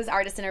interviews,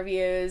 artist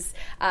interviews.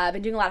 I've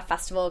been doing a lot of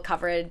festival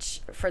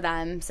coverage for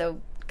them. So,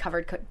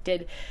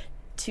 did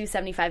 2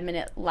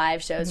 75-minute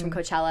live shows from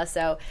Coachella.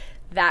 So,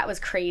 that was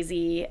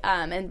crazy.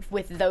 And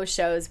with those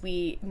shows,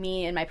 me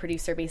and my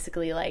producer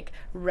basically like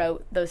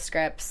wrote those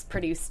scripts,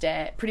 produced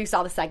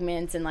all the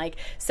segments, and like,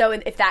 so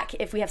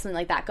if we have something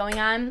like that going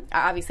on,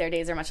 obviously our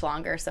days are much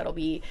longer. So it'll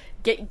be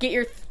get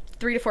your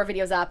 3 to 4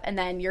 videos up, and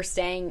then you're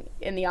staying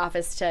in the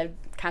office to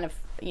kind of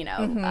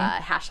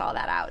hash all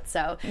that out.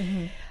 So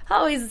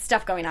always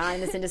stuff going on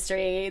in this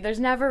industry. There's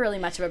never really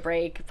much of a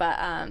break, but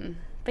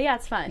yeah,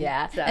 it's fun.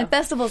 Yeah, so. And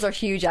festivals are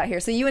huge out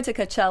here. So you went to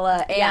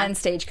Coachella and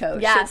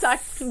Stagecoach. Yes.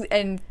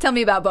 And tell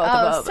me about both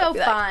of them. Oh,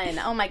 so fun.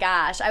 Oh my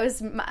gosh.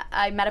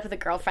 I met up with a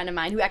girlfriend of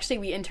mine who actually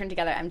we interned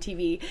together at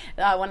MTV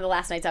one of the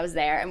last nights I was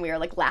there, and we were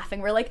like laughing.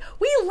 We're like,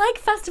 we like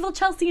Festival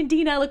Chelsea and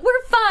Dina. Like,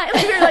 we're fine.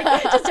 Like, we were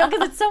like just joking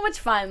because it's so much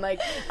fun. Like,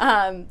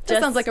 that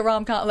sounds like a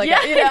rom-com, like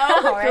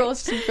right?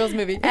 girls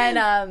movie.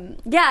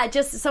 And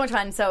just so much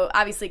fun. So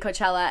obviously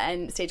Coachella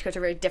and Stagecoach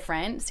are very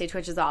different.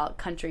 Stagecoach is all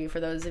country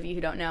for those of you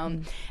who don't know,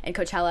 and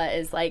Coachella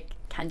is like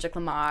Kendrick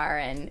Lamar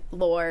and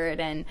Lorde,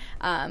 and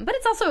but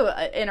it's also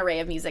an array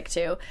of music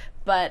too.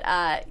 But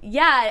I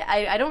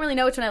don't really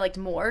know which one I liked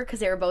more because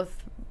they were both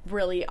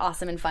really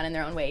awesome and fun in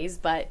their own ways.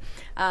 But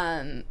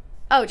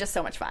just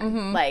so much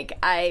fun. Like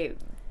I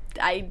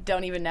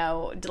don't even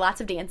know. Did lots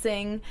of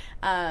dancing.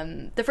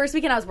 The first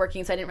weekend I was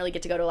working, so I didn't really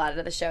get to go to a lot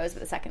of the shows. But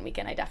the second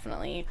weekend, I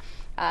definitely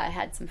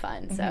had some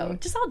fun. So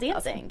just all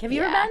dancing. Have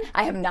you ever been?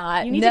 I have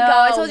not. You need to go.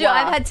 I told you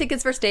I've had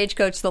tickets for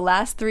Stagecoach the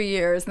last 3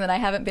 years, and then I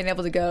haven't been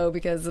able to go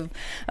because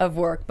of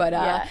work.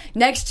 But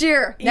next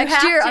year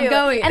I'm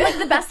going. And like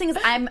the best thing is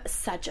I'm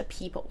such a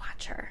people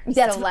watcher.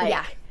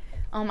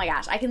 Oh my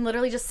gosh, I can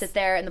literally just sit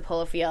there in the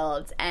polo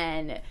fields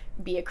and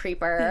be a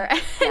creeper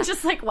and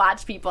just like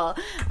watch people.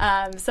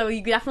 So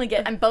you definitely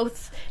get, I'm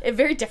both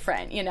very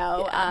different,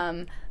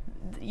 sometimes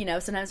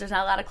there's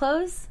not a lot of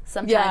clothes.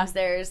 Sometimes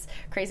there's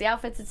crazy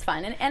outfits. It's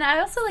fun. And I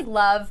also like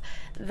love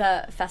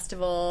the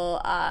festival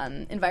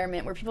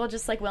environment where people are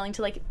just like willing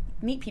to like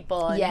meet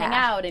people and hang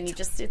out, and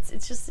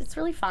it's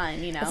really fun,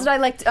 That's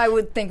what I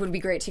would think would be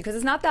great too, because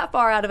it's not that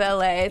far out of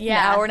LA. It's an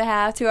hour and a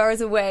half, 2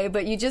 hours away,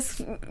 but you just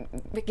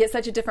get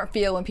such a different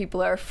feel when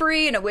people are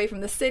free and away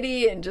from the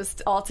city and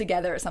just all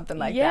together or something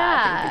like that.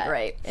 I think it'd be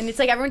great. And it's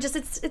like everyone just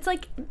it's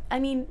like, I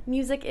mean,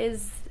 music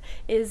is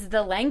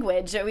the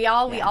language. We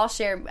all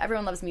share.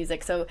 Everyone loves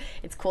music, so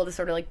it's cool to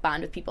sort of like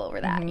bond with people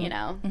over that,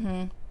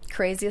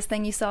 Craziest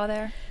thing you saw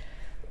there?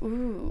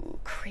 Ooh,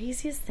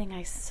 craziest thing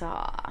I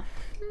saw.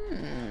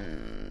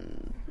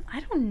 I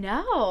don't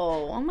know.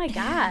 Oh my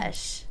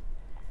gosh.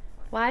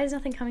 Why is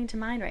nothing coming to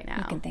mind right now?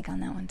 You can think on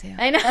that one too.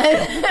 I know.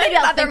 Maybe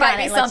I'll there might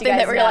be something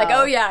that we're like,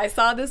 oh yeah, I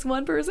saw this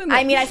one person.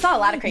 I mean, I saw a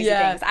lot of crazy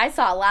things. I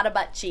saw a lot of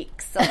butt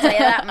cheeks. I'll tell you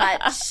that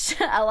much.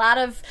 A lot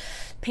of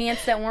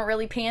pants that weren't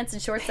really pants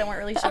and shorts that weren't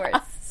really shorts.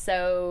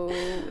 So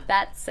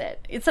that's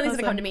it. It's something's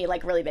going to come to me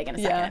like really big in a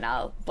second, and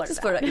I'll blurt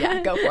it out.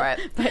 Yeah, go for it.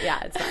 But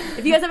yeah, it's fun.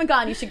 If you guys haven't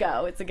gone, you should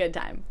go. It's a good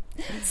time.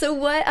 So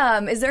what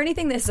is there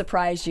anything that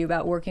surprised you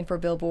about working for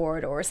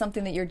Billboard, or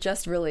something that you're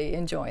just really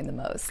enjoying the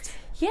most?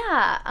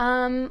 Yeah,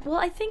 well,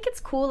 I think it's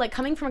cool, like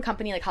coming from a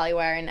company like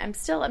Hollywire, and I'm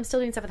still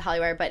doing stuff with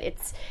Hollywire, but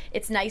it's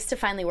nice to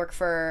finally work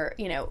for,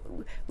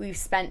 we've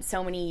spent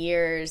so many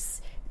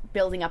years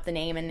building up the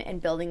name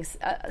and building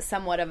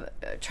somewhat of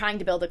trying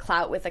to build a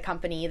clout with a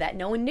company that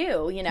no one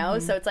knew,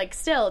 so it's like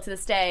still to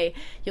this day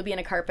you'll be in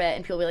a carpet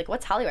and people will be like,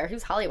 what's Hollywire?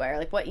 Who's Hollywire?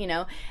 Like what,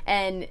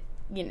 and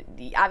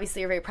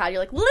obviously you're very proud. You're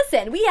like, well,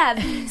 listen, we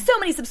have so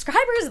many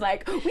subscribers.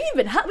 Like we've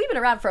been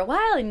around for a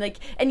while,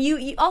 and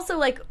you also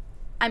like.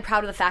 I'm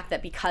proud of the fact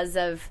that because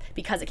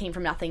it came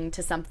from nothing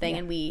to something,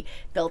 and we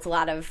built a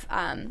lot of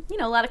a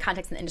lot of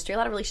contacts in the industry, a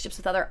lot of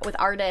relationships with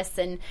artists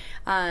and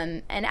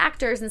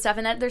actors and stuff,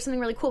 and that there's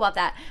something really cool about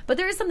that. But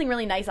there is something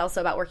really nice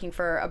also about working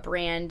for a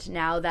brand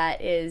now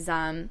that is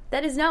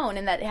known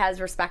and that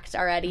has respect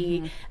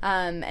already,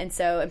 and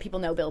people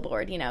know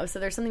Billboard, so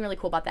there's something really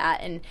cool about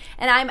that. And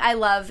I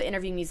love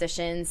interviewing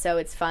musicians, so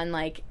it's fun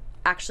like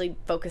actually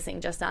focusing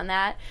just on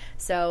that.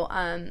 So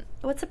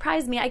what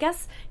surprised me, I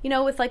guess,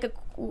 with like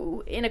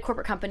in a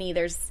corporate company,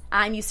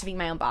 I'm used to being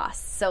my own boss.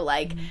 So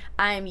like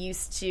I'm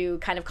used to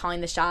kind of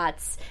calling the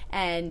shots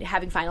and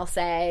having final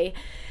say.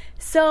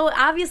 So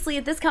obviously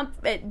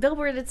at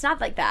Billboard, it's not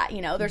like that.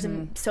 There's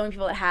so many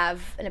people that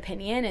have an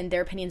opinion, and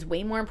their opinion's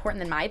way more important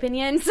than my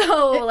opinion.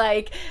 So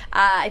like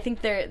I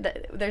think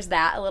there's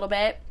that a little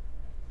bit.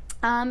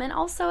 And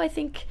also I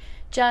think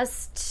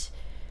just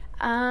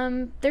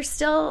there's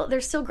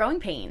still growing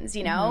pains,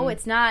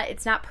 It's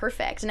not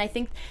perfect. And I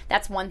think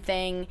that's one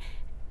thing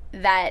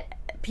that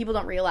people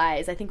don't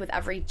realize. I think with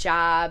every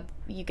job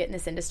you get in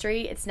this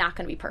industry, it's not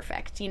going to be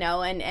perfect,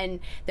 and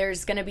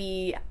there's going to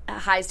be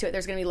highs to it,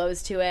 there's going to be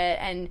lows to it,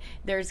 and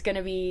there's going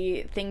to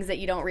be things that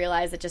you don't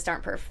realize that just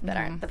aren't that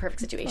aren't the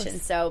perfect situation.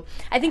 So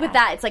I think with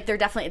that, it's like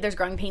there's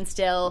growing pains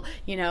still.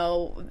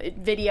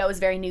 Video is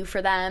very new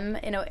for them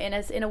in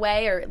a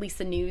way, or at least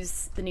the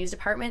news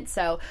department.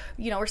 So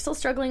we're still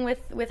struggling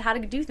with how to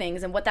do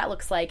things and what that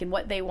looks like and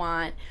what they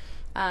want.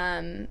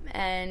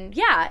 And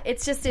yeah,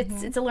 it's just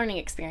it's a learning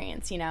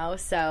experience,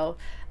 so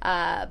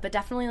but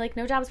definitely like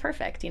no job is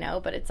perfect,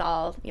 but it's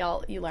all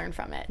you learn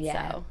from it.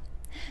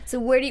 So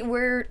where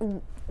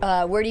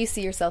do you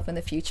see yourself in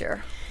the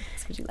future?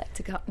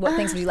 What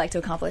things would you like to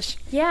accomplish?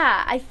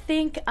 I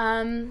think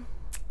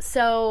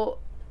so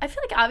I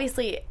feel like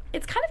obviously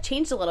it's kind of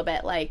changed a little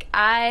bit. Like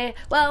I've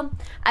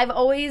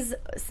always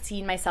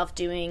seen myself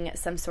doing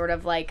some sort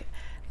of like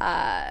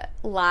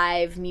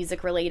live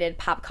music related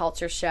pop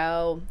culture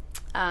show.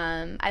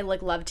 I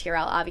love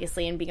TRL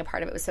obviously, and being a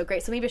part of it was so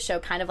great. So maybe a show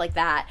kind of like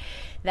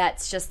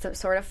that's just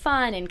sort of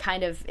fun and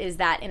kind of is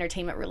that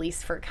entertainment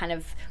release for kind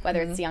of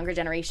whether it's the younger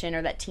generation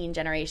or that teen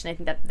generation. I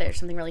think that there's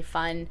something really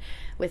fun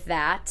with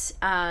that.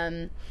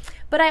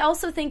 But I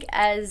also think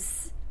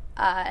as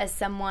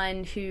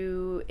someone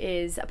who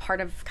is a part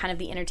of kind of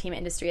the entertainment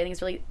industry, I think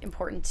it's really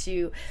important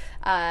to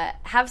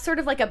have sort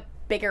of like a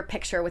bigger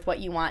picture with what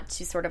you want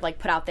to sort of like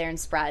put out there and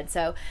spread.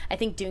 So I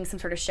think doing some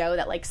sort of show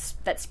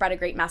that spread a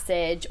great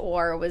message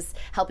or was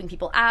helping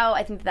people out,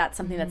 I think that's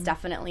something that's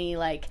definitely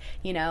like,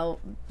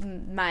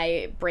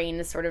 my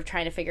brain is sort of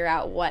trying to figure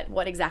out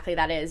what exactly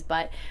that is.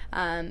 But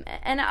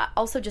and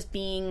also just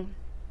being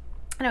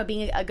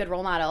a good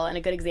role model and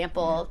a good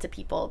example to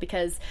people,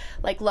 because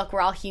like, look,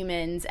 we're all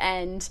humans.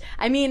 And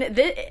I mean,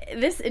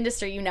 this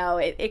industry,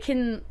 it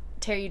can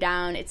tear you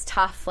down. It's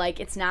tough.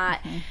 Like, it's not,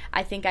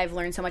 I think I've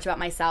learned so much about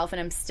myself and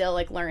I'm still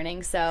like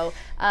learning. So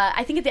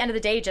I think at the end of the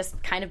day,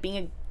 just kind of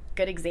being a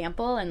good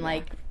example and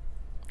like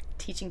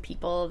teaching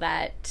people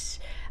that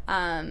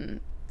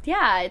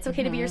it's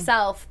okay to be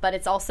yourself, but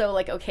it's also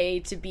like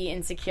okay to be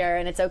insecure,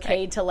 and it's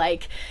okay to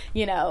like,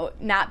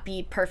 not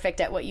be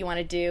perfect at what you want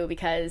to do,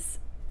 because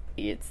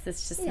it's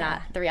just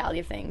not the reality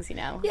of things,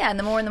 Yeah, and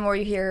the more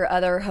you hear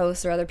other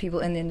hosts or other people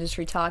in the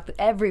industry talk,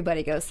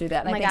 everybody goes through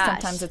that. And I think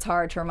sometimes it's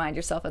hard to remind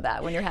yourself of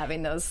that when you're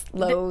having those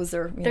lows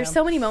There's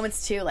so many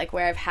moments too, like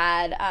where I've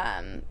had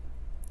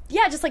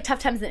just like tough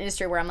times in the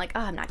industry where I'm like,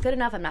 oh, I'm not good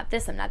enough, I'm not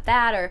this, I'm not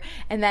that,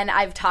 and then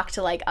I've talked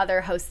to like other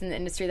hosts in the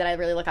industry that I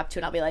really look up to,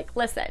 and I'll be like,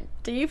 listen,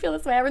 do you feel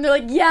this way ever? And they're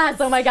like, yes,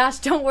 oh my gosh,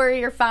 don't worry,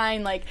 you're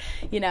fine, like,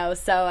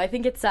 so I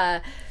think it's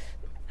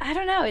I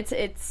don't know.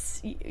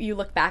 It's you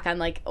look back on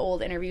like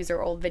old interviews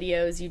or old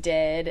videos you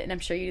did, and I'm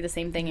sure you do the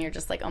same thing, and you're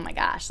just like, oh my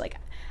gosh, like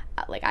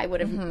I would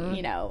have,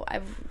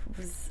 I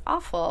was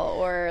awful,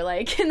 or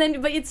like, and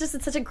then, but it's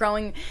such a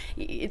growing,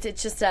 it's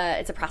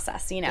a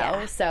process,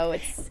 so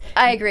it's.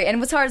 I agree, and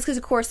what's hard is because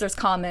of course there's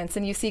comments,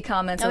 and you see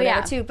comments or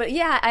whatever too, but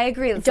I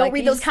agree. It's don't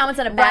read those comments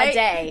on a bad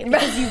day,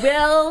 because you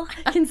will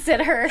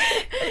consider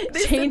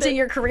changing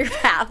your career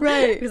path,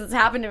 right? Because it's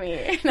happened to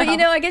me. But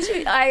I guess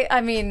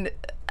I mean,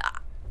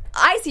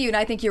 I see you and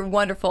I think you're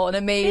wonderful and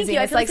amazing.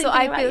 It's like, so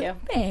I feel,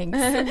 thanks.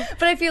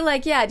 But I feel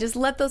like, just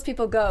let those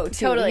people go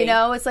too. Totally.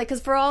 It's like,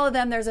 because for all of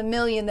them, there's a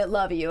million that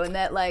love you and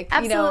that like,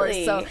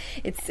 absolutely. So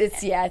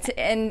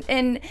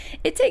and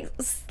it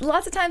takes,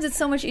 lots of times it's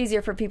so much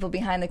easier for people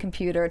behind the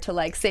computer to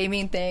like say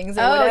mean things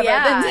or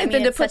whatever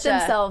than to put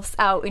themselves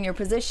out in your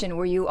position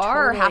where you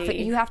are,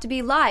 you have to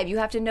be live, you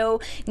have to know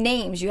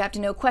names, you have to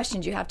know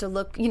questions, you have to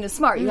look,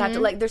 smart, you have to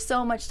like, there's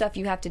so much stuff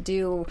you have to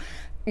do,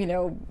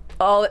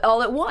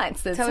 all at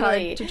once. That's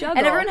hard to juggle.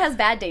 And everyone has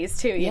bad days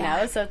too, you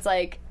know? So it's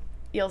like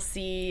you'll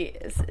see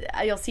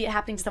it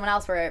happening to someone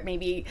else where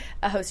maybe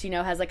a host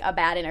has like a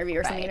bad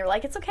interview or something, and you're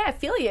like, it's okay, I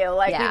feel you.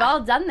 Like we've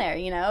all done there,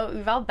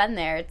 we've all been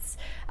there. It's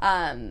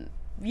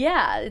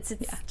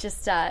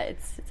just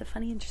it's a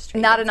funny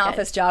industry. Not an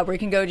office job where you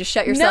can go just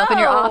shut yourself in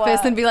your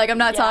office and be like, I'm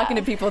not talking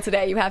to people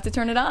today. You have to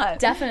turn it on.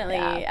 Definitely,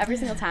 every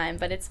single time.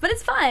 But it's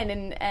fun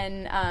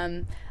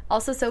and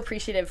also so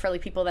appreciative for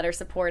like people that are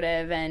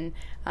supportive and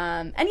you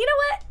know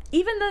what?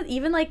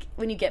 Even like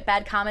when you get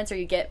bad comments or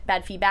you get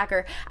bad feedback,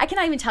 or I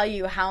cannot even tell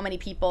you how many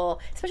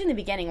people, especially in the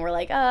beginning, were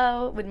like,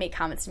 would make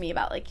comments to me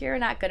about like, you're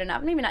not good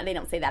enough. Maybe not, they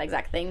don't say that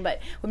exact thing, but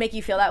would make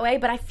you feel that way.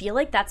 But I feel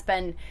like that's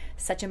been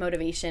such a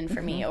motivation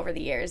for me over the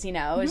years,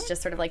 It's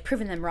just sort of like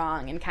proving them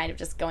wrong and kind of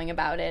just going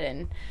about it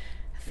and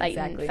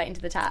fighting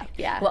to the top.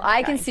 Yeah. Well,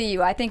 I can see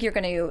you. I think you're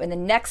going to, in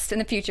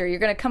the future, you're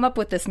going to come up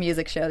with this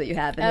music show that you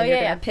have, and then you're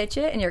going to pitch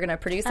it, and you're going to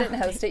produce it and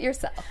host it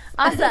yourself.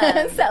 Awesome.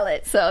 And sell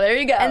it. So there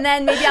you go. And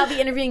then maybe I'll be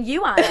interviewing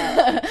you on it.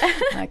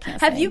 I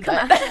can't Have you come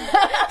on?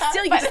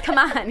 Still, you can just come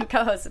on and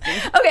co-host with me.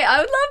 Okay, I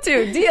would love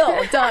to.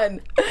 Deal.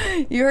 Done.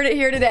 You heard it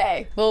here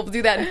today. We'll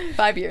do that in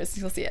 5 years.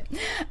 You'll see it.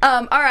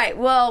 All right.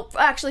 Well,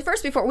 actually,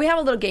 first, before we have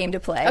a little game to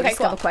play. Okay, just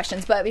a couple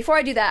questions. But before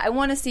I do that, I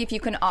want to see if you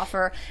can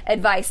offer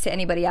advice to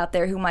anybody out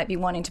there who might be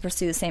wanting to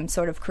pursue the same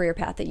sort of career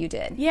path that you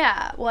did.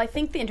 Yeah. Well, I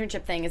think the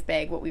internship thing is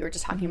big. What we were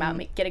just talking about.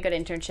 Get a good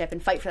internship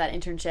and fight for that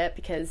internship,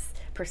 because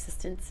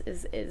persistence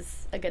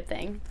is a good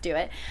thing. Do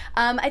it.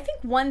 I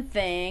think one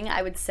thing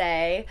I would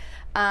say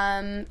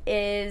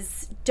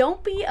is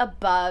don't be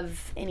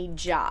above any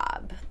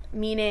job.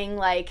 Meaning,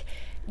 like,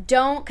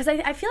 don't, because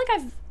I feel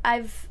like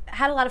I've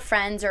had a lot of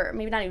friends, or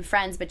maybe not even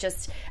friends, but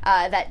just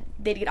that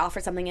they'd get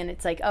offered something and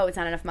it's like, oh, it's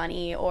not enough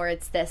money, or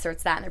it's this or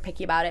it's that, and they're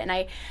picky about it. And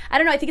I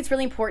don't know, I think it's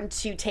really important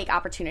to take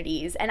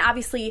opportunities, and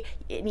obviously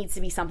it needs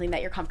to be something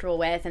that you're comfortable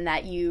with and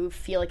that you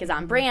feel like is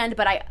on brand.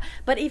 But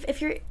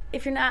if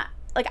you're not,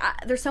 like,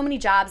 there's so many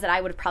jobs that I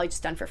would have probably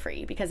just done for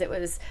free because it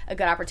was a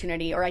good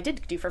opportunity, or I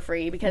did do for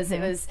free because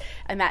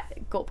I met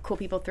cool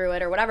people through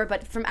it or whatever.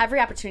 But from every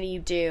opportunity you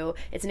do,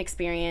 it's an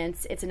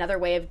experience. It's another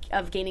way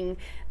of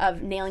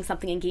nailing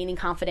something and gaining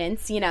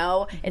confidence.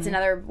 It's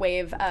another way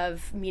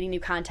of meeting new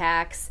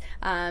contacts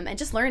and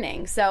just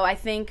learning. So I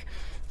think.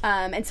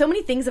 And so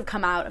many things have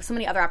come out, so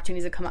many other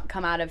opportunities have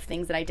come out of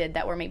things that I did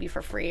that were maybe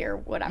for free or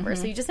whatever.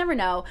 So you just never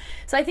know.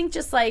 So I think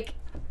just, like,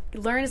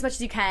 learn as much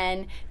as you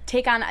can,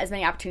 take on as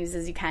many opportunities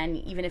as you can,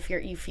 even if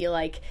you feel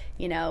like,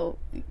 you're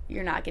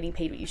not getting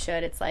paid what you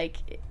should. It's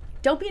like,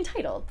 don't be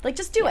entitled. Like,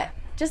 just do it.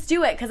 Just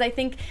do it, because I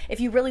think if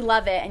you really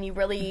love it and you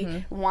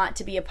really want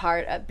to be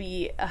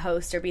be a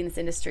host or be in this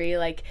industry,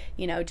 like,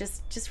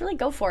 just really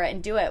go for it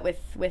and do it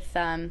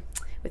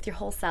with your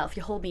whole self,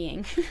 your whole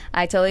being.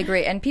 I totally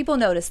agree. And people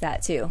notice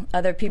that too.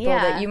 Other people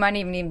that you might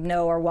even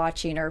know are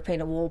watching or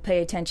will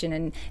pay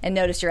attention and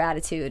notice your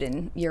attitude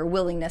and your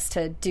willingness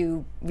to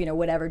do,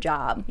 whatever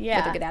job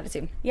with a good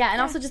attitude. Yeah,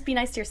 and also just be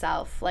nice to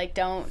yourself. Like,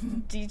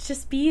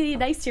 just be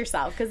nice to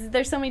yourself, because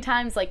there's so many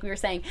times, like we were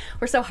saying,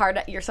 you're so hard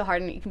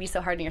and you can be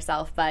so hard on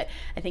yourself. But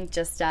I think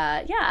just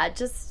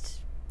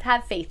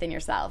have faith in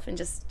yourself and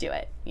just do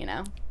it,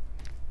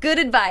 Good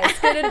advice.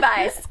 Good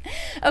advice.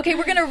 Okay,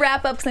 we're going to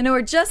wrap up because I know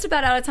we're just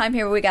about out of time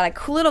here, but we got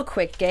a little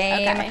quick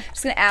game. Okay. I'm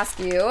just going to ask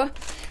you.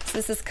 So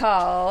this is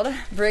called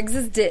Briggs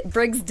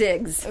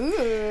Digs.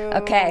 Ooh.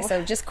 Okay,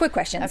 so just quick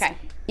questions. Okay.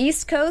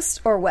 East Coast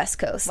or West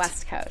Coast?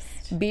 West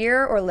Coast.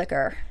 Beer or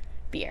liquor?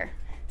 Beer.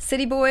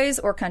 City boys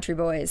or country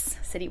boys?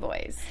 City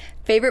boys.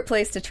 Favorite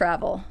place to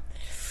travel?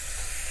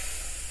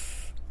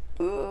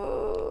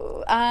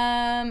 Ooh.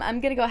 I'm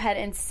going to go ahead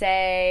and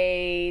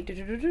say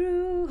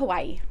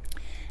Hawaii.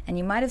 And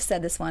you might have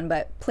said this one,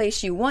 but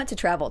place you want to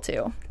travel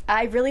to?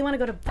 I really want to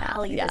go to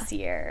Bali this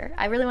year.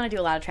 I really want to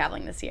do a lot of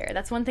traveling this year.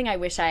 That's one thing I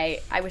wish I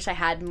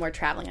had more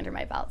traveling under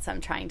my belt. So I'm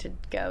trying to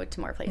go to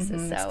more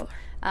places. So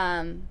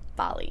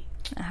Bali.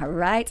 All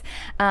right.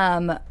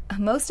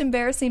 Most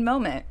embarrassing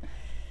moment?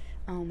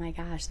 Oh my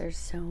gosh, there's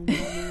so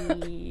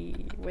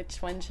many. Which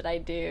one should I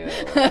do?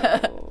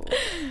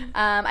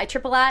 I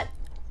trip a lot.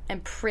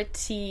 I'm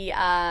pretty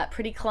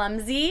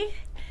clumsy.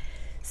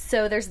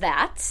 So there's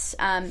that.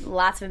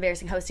 Lots of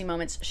embarrassing hosting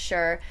moments,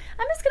 sure.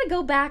 I'm just going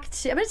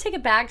to take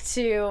it back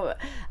to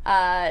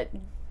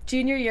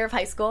junior year of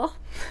high school.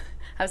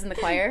 I was in the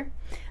choir.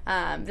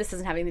 This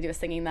doesn't have anything to do with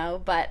singing,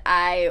 though, but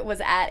I was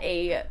at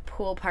a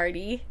pool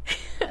party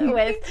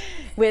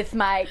with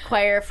my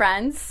choir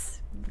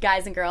friends,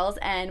 guys and girls,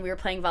 and we were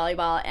playing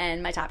volleyball,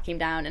 and my top came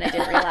down, and I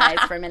didn't realize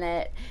for a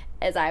minute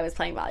as I was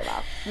playing volleyball.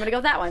 I'm going to go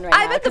with that one right now.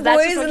 I bet the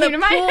boys in the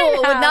pool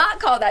would not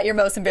call that your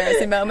most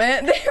embarrassing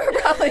moment. They were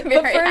probably very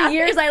But for happy.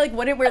 years, I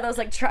wouldn't wear those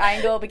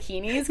triangle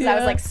bikinis because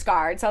I was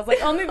scarred. So I was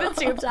only the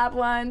tube top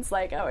ones. Oh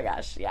my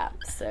gosh, yeah.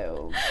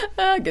 So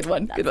good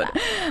one. Good one.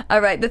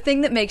 All right, the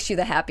thing that makes you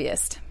the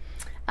happiest?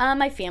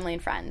 My family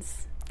and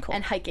friends. Cool.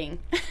 And hiking.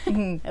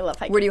 I love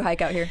hiking. Where do you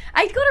hike out here?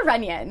 I go to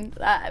Runyon,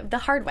 the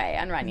hard way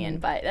on Runyon,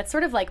 but that's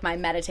sort of like my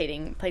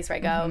meditating place where I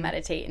go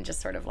meditate and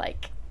just sort of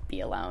be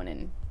alone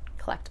and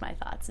collect my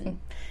thoughts and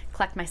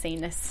collect my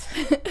saneness.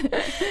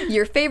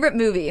 Your favorite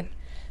movie?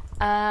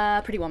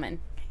 Pretty Woman.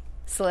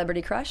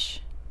 Celebrity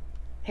crush?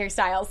 Harry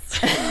Styles.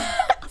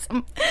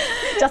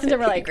 Justin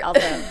Timberlake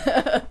also.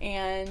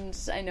 And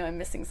I know I'm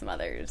missing some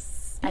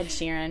others. Ed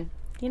Sheeran.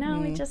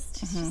 He's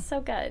just so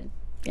good.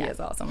 He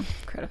is awesome.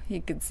 Incredible. He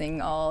could sing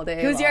all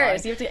day Who's long.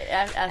 yours? You have to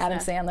ask Adam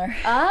Sandler.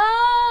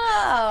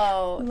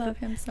 Oh. Love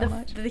him so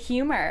much. The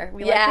humor.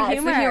 We like the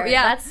humor.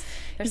 Yeah.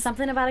 There's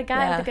something about a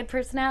guy with a good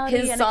personality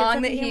His and song a good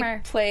sense that of humor.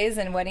 he plays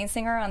in Wedding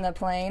Singer on the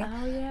plane.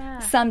 Oh, yeah.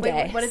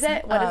 Someday. Wait, what is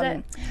it? What is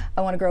it?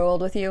 I Want to Grow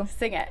Old With You.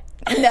 Sing it.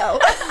 No.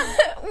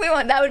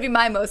 That would be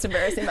my most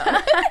embarrassing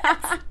moment.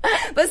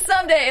 But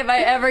someday, if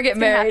I ever get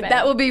married,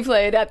 that will be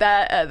played at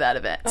that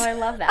event. Oh, I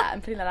love that. I'm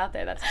putting that out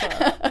there. That's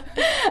cool.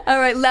 All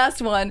right,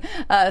 last one.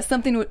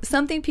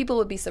 Something people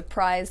would be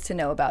surprised to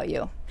know about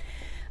you.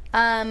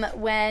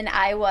 When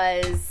I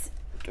was...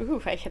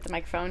 Ooh, I hit the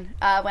microphone.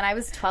 When I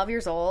was 12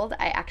 years old,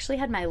 I actually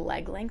had my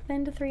leg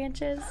lengthened to 3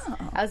 inches. Oh.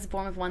 I was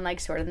born with one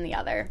leg shorter than the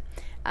other.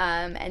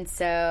 And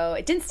so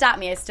it didn't stop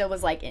me. I still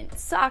was like in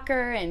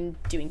soccer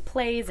and doing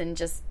plays and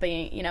just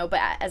being, you know, but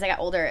as I got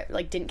older, it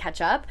like didn't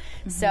catch up.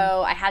 Mm-hmm.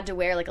 So I had to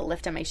wear like a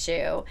lift on my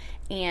shoe,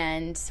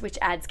 and which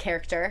adds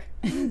character.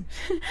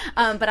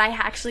 But I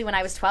actually, when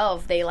I was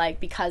 12, they like,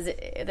 because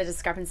the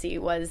discrepancy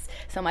was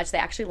so much, they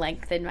actually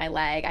lengthened my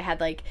leg. I had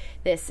like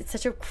this, it's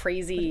such a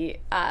crazy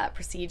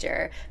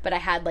procedure, but I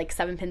had like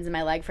 7 pins in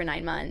my leg for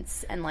 9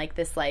 months and like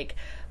this like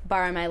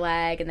bar on my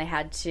leg, and they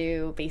had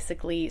to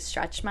basically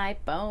stretch my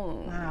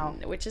bone. Wow.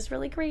 Which is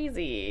really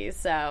crazy.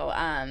 So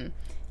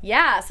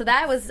yeah, so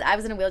that was, I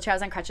was in a wheelchair. I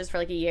was on crutches for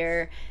like a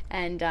year,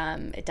 and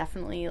it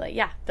definitely like,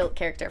 yeah, built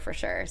character for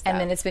sure. So. And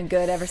then it's been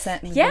good ever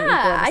since.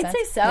 Yeah, I'd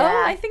say so.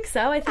 Yeah. I think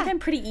so. I think I'm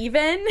pretty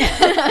even.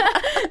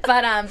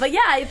 But yeah,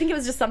 I think it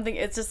was just something,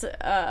 it's just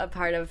a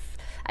part of,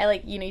 I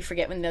like, you know, you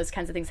forget when those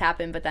kinds of things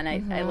happen, but then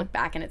I look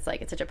back and it's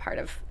like, it's such a part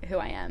of who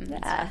I am.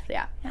 Yeah.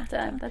 Yeah.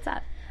 So that's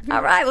that.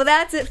 All right, well,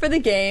 that's it for the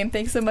game.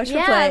 Thanks so much for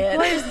playing. Yeah,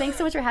 of course. Thanks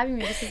so much for having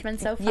me. This has been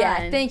so fun.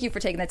 Yeah, thank you for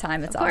taking the time.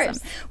 That's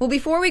awesome. Well,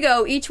 before we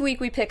go, each week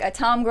we pick a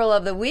Tom Girl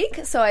of the Week.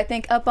 So I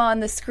think up on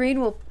the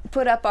screen we'll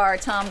put up our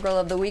Tom Girl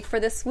of the Week for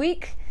this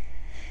week.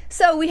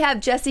 So we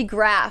have Jessie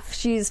Graff.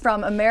 She's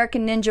from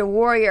American Ninja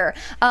Warrior.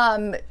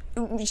 The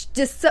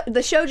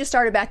show just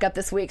started back up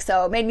this week,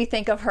 so it made me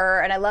think of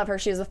her, and I love her.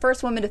 She was the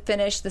first woman to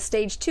finish the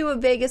Stage 2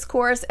 of Vegas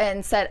course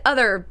and set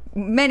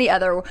many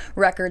other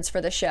records for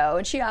the show.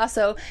 And she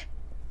also,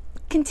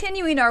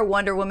 continuing our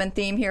Wonder Woman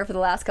theme here for the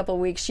last couple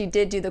of weeks, she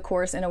did do the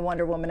course in a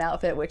Wonder Woman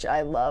outfit, which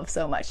I love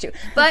so much too.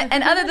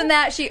 And other than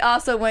that, she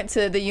also went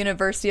to the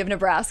University of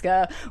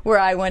Nebraska, where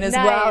I went as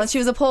well, and she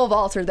was a pole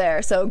vaulter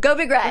there. So go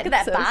Big Red. Look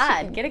at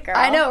that bod. Get it, girl.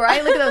 I know,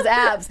 right? Look at those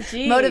abs.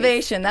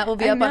 Motivation. That will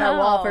be up on our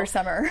wall for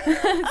summer.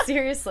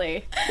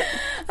 Seriously.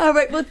 All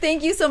right. Well,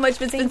 thank you so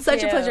much. It's been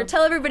such a pleasure.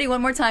 Tell everybody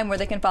one more time where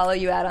they can follow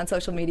you on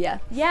social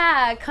media.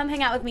 Yeah, come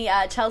hang out with me,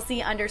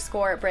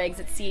 Chelsea_Briggs.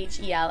 It's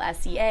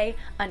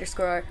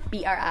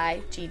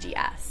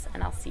CHELSEA_BRIGGS,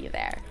 and I'll see you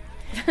there.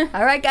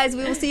 All right, guys,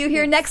 we will see you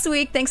here next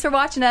week. Thanks for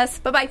watching us.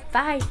 Bye-bye.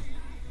 Bye.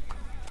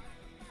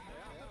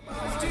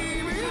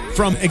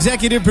 From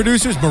executive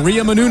producers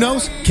Maria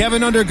Menounos,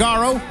 Kevin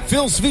Undergaro,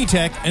 Phil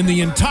Svitek, and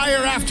the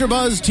entire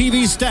AfterBuzz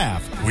TV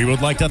staff, we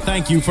would like to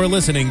thank you for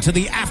listening to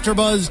the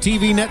AfterBuzz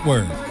TV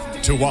network.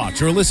 To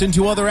watch or listen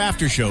to other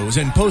after shows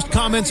and post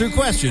comments or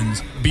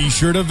questions, be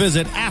sure to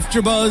visit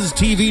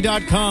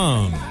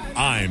AfterBuzzTV.com.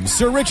 I'm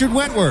Sir Richard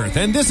Wentworth,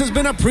 and this has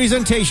been a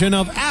presentation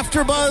of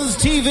AfterBuzz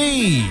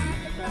TV.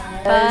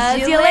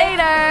 Buzz you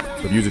later.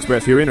 The views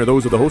expressed herein are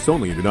those of the hosts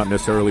only and do not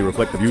necessarily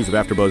reflect the views of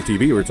AfterBuzz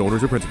TV or its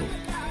owners or principals.